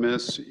be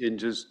remiss in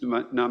just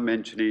not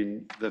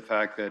mentioning the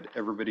fact that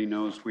everybody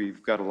knows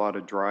we've got a lot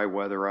of dry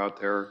weather out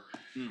there.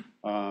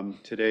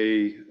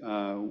 Today,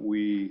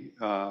 we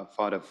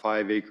fought a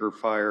 5-acre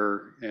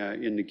fire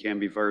in the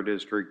Canby Fire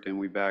District, and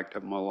we backed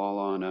up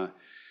Malala on a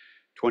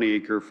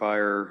 20-acre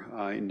fire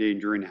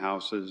endangering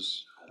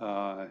houses.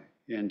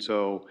 And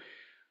so,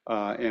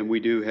 and we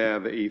do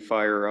have a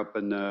fire up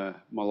in the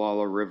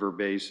Malala River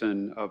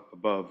Basin up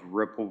above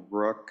Ripple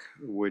Brook,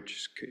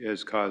 which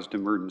has caused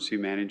emergency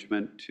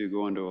management to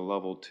go into a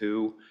level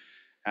 2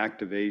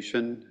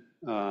 activation.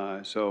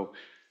 So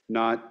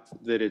not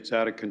that it's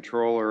out of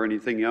control or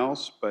anything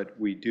else, but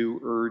we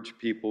do urge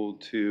people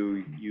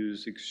to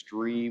use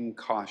extreme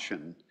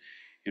caution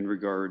in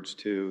regards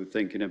to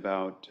thinking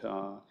about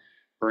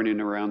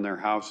burning around their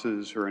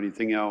houses or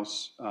anything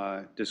else,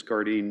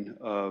 discarding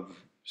of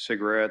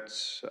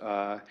cigarettes,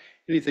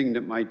 anything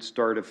that might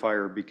start a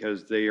fire,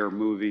 because they are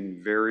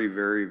moving very,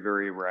 very,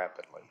 very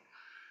rapidly.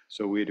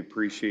 So we'd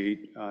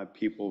appreciate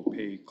people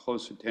pay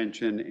close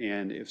attention,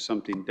 and if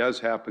something does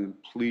happen,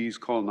 please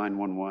call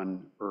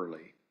 911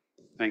 early.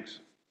 Thanks.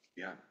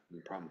 Yeah, no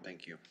problem,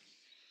 thank you.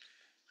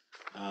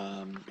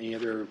 Any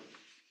other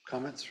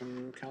comments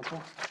from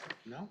council?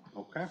 No?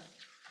 Okay.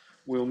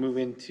 We'll move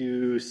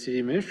into city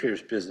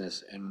administrator's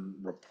business and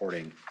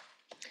reporting.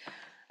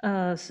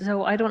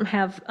 So I don't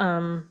have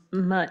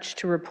much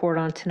to report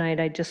on tonight.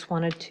 I just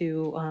wanted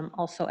to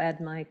also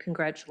add my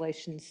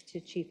congratulations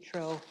to Chief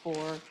Tro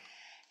for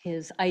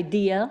his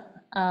idea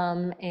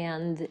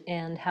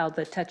and how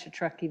the Touch a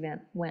Truck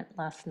event went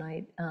last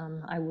night.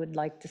 I would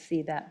like to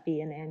see that be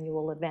an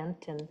annual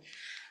event, and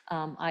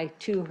I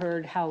too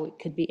heard how it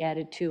could be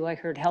added to. I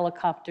heard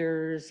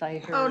helicopters, I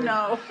heard. Oh,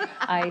 no.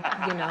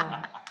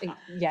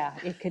 Yeah,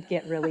 it could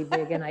get really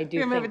big, and I do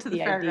You're moving think to the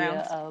the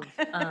idea of,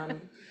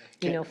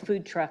 fairgrounds.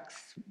 food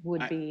trucks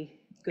would be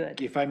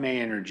good. If I may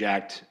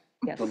interject,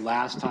 Yes. the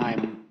last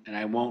time, and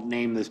I won't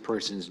name this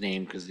person's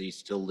name because they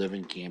still live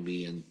in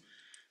Canby, and,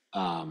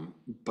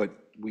 but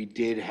we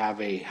did have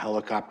a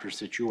helicopter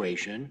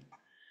situation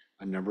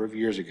a number of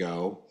years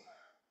ago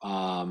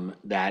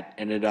that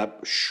ended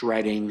up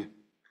shredding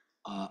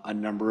a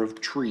number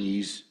of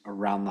trees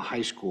around the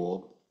high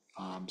school.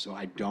 So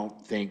I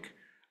don't think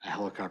a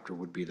helicopter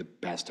would be the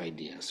best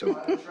idea, so.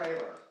 On a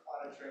trailer.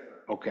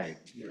 Okay,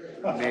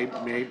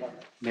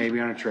 maybe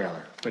on a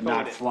trailer, but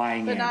not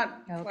flying But in.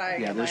 not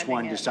flying. Yeah, this landing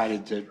one in.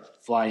 decided to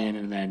fly in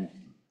and then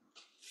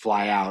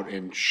fly out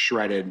and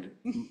shredded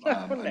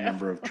a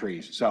number of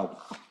trees. So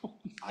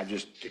I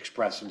just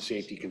expressed some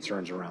safety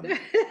concerns around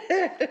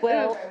that.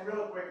 Well, And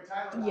real quick,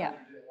 Tyler yeah.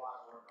 Dodger did a lot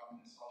of work on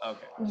this also.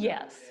 Okay. I met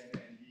Yes.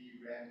 with him, and he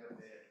ran with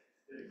it,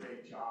 did a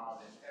great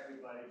job, and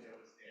everybody that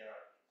was there,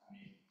 I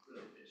mean,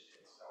 really pitched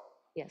it, so.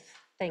 Yes,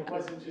 thank It you.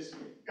 wasn't just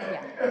me.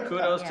 Yeah.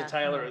 Kudos to Yeah,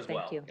 Tyler no, as well.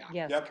 Thank you.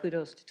 Yes, Yep.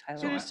 kudos to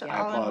Tyler. Kudos to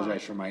Yeah. I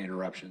apologize for my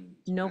interruption.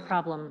 No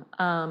problem.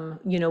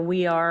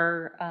 We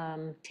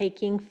are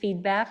taking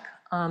feedback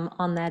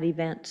on that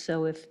event,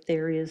 so if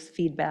there is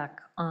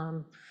feedback,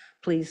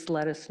 please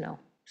let us know.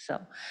 So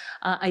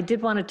I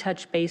did want to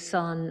touch base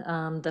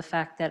on the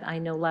fact that I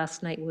know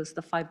last night was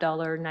the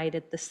 $5 night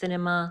at the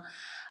cinema,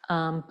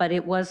 but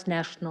it was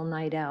National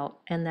Night Out,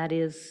 and that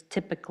is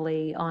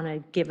typically on a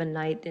given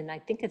night, and I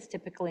think it's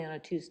typically on a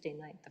Tuesday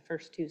night, the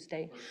first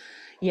Tuesday.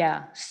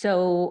 Yeah,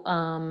 so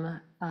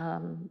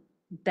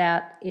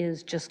that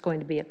is just going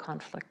to be a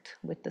conflict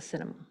with the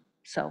cinema.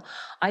 So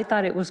I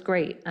thought it was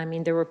great. I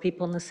mean, there were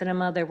people in the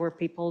cinema, there were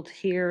people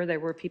here, there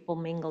were people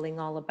mingling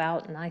all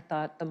about, and I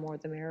thought the more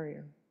the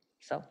merrier.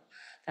 So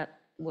that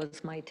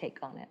was my take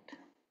on it.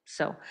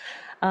 So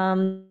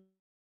on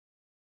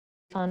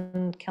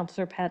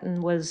Councilor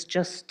Patton was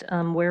just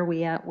where are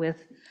we at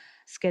with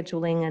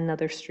scheduling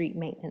another street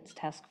maintenance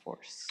task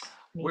force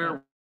meeting?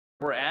 Where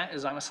we're at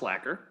is I'm a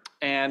slacker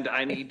and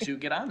I need to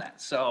get on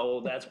that.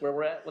 So that's where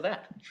we're at with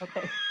that.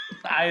 Okay,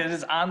 It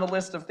is on the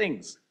list of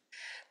things.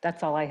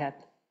 that's all I had.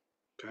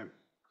 Okay,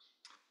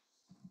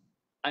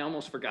 I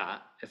almost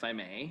forgot, if I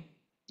may.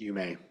 you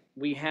may.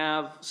 We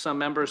have some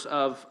members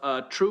of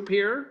Troop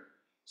here.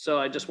 So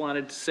I just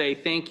wanted to say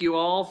thank you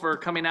all for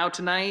coming out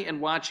tonight and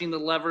watching the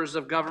levers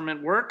of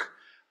government work.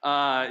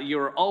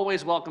 You're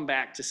always welcome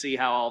back to see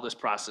how all this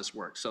process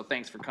works. So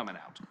thanks for coming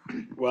out.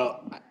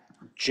 Well,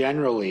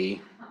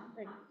 generally,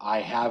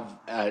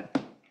 I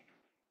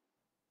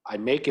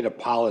make it a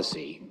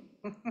policy,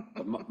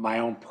 my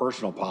own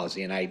personal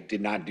policy, and I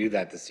did not do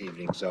that this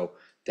evening, so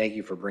thank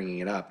you for bringing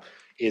it up,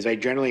 is I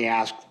generally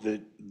ask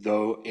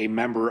a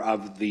member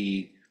of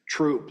the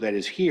troop that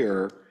is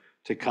here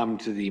to come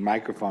to the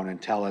microphone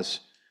and tell us,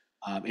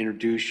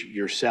 introduce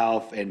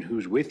yourself and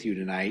who's with you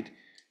tonight,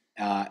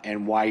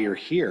 and why you're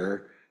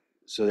here,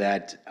 so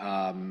that,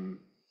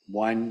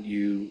 one,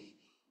 you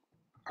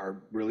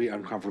are really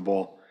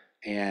uncomfortable,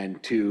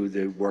 and two,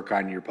 the work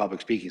on your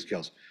public speaking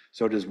skills.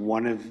 So does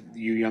one of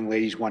you young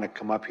ladies want to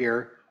come up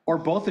here? Or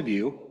both of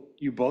you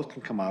both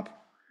can come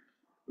up,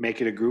 make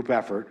it a group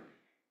effort.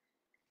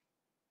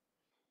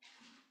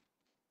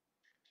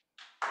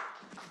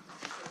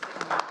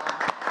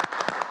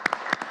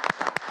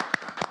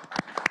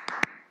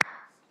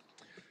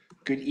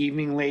 Good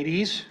evening,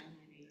 ladies.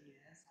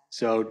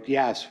 So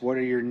yes, what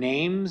are your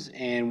names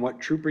and what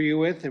troop are you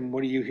with and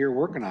what are you here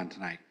working on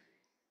tonight?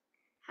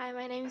 Hi,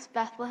 my name is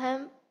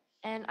Bethlehem,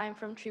 and I'm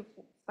from Troop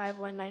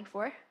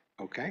 5194.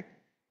 Okay,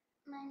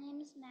 My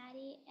name is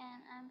Maddie,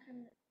 and I'm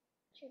from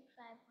Troop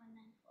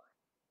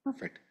 5194.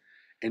 perfect.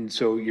 And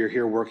so you're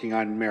here working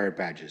on merit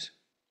badges?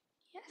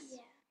 Yes.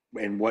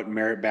 And what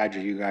merit badge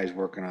are you guys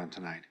working on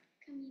tonight?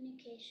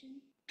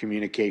 Communication.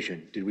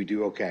 Communication. Did we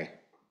do okay?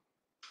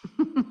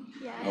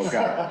 Yes.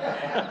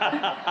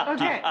 Okay.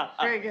 Okay,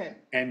 very good.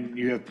 And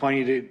you have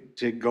plenty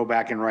to go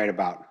back and write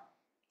about?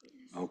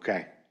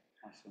 Okay.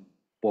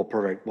 Well,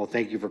 perfect. Well,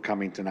 thank you for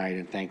coming tonight,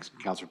 and thanks,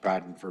 Councilor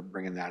Patton, for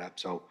bringing that up.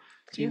 So.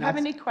 Do you have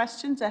any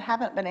questions that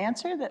haven't been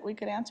answered that we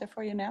could answer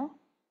for you now?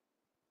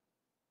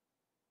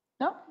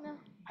 No? No.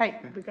 Hey,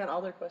 we got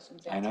all their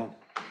questions I answered. know.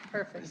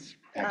 Perfect.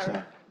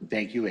 Excellent.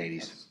 Thank you,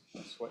 ladies.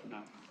 That's what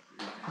not.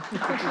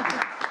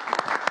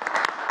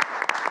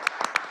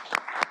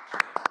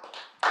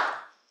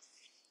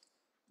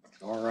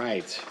 All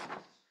right.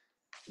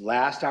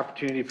 Last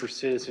opportunity for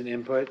citizen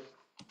input.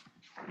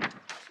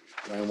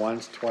 Going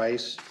once,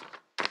 twice,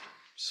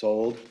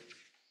 sold.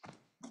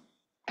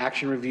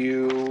 Action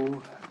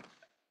review,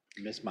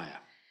 Ms. Maya.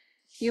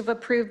 You've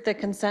approved the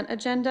consent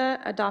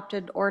agenda,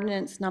 adopted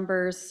ordinance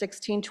numbers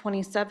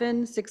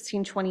 1627,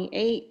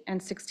 1628, and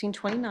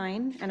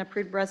 1629, and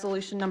approved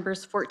resolution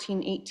numbers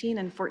 1418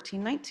 and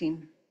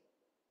 1419.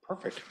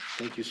 Perfect.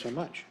 Thank you so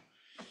much.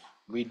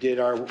 We did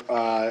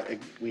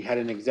we had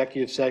an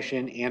executive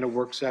session and a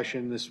work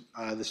session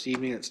this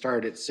evening. It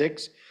started at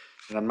 6,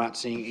 and I'm not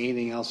seeing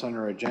anything else on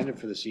our agenda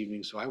for this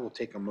evening, so I will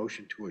take a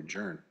motion to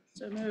adjourn.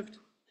 So moved.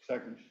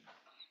 Second.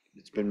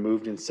 It's been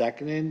moved and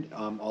seconded.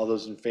 All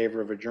those in favor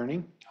of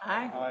adjourning?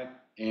 Aye. Aye.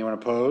 Anyone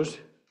opposed?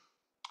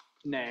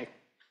 Nay.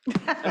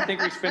 I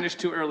think we finished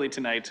too early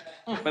tonight,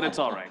 but it's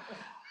all right.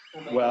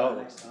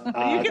 Well,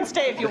 You can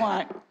stay if you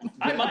want.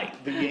 I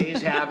might. the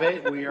yeas have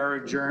it. We are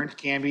adjourned.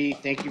 Canby,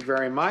 thank you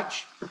very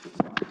much.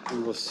 We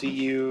will see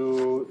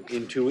you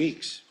in 2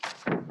 weeks.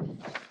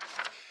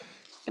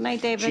 Good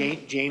night,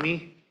 David.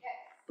 Jamie,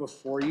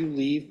 before you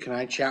leave, can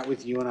I chat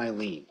with you and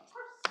Eileen?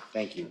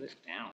 Thank you.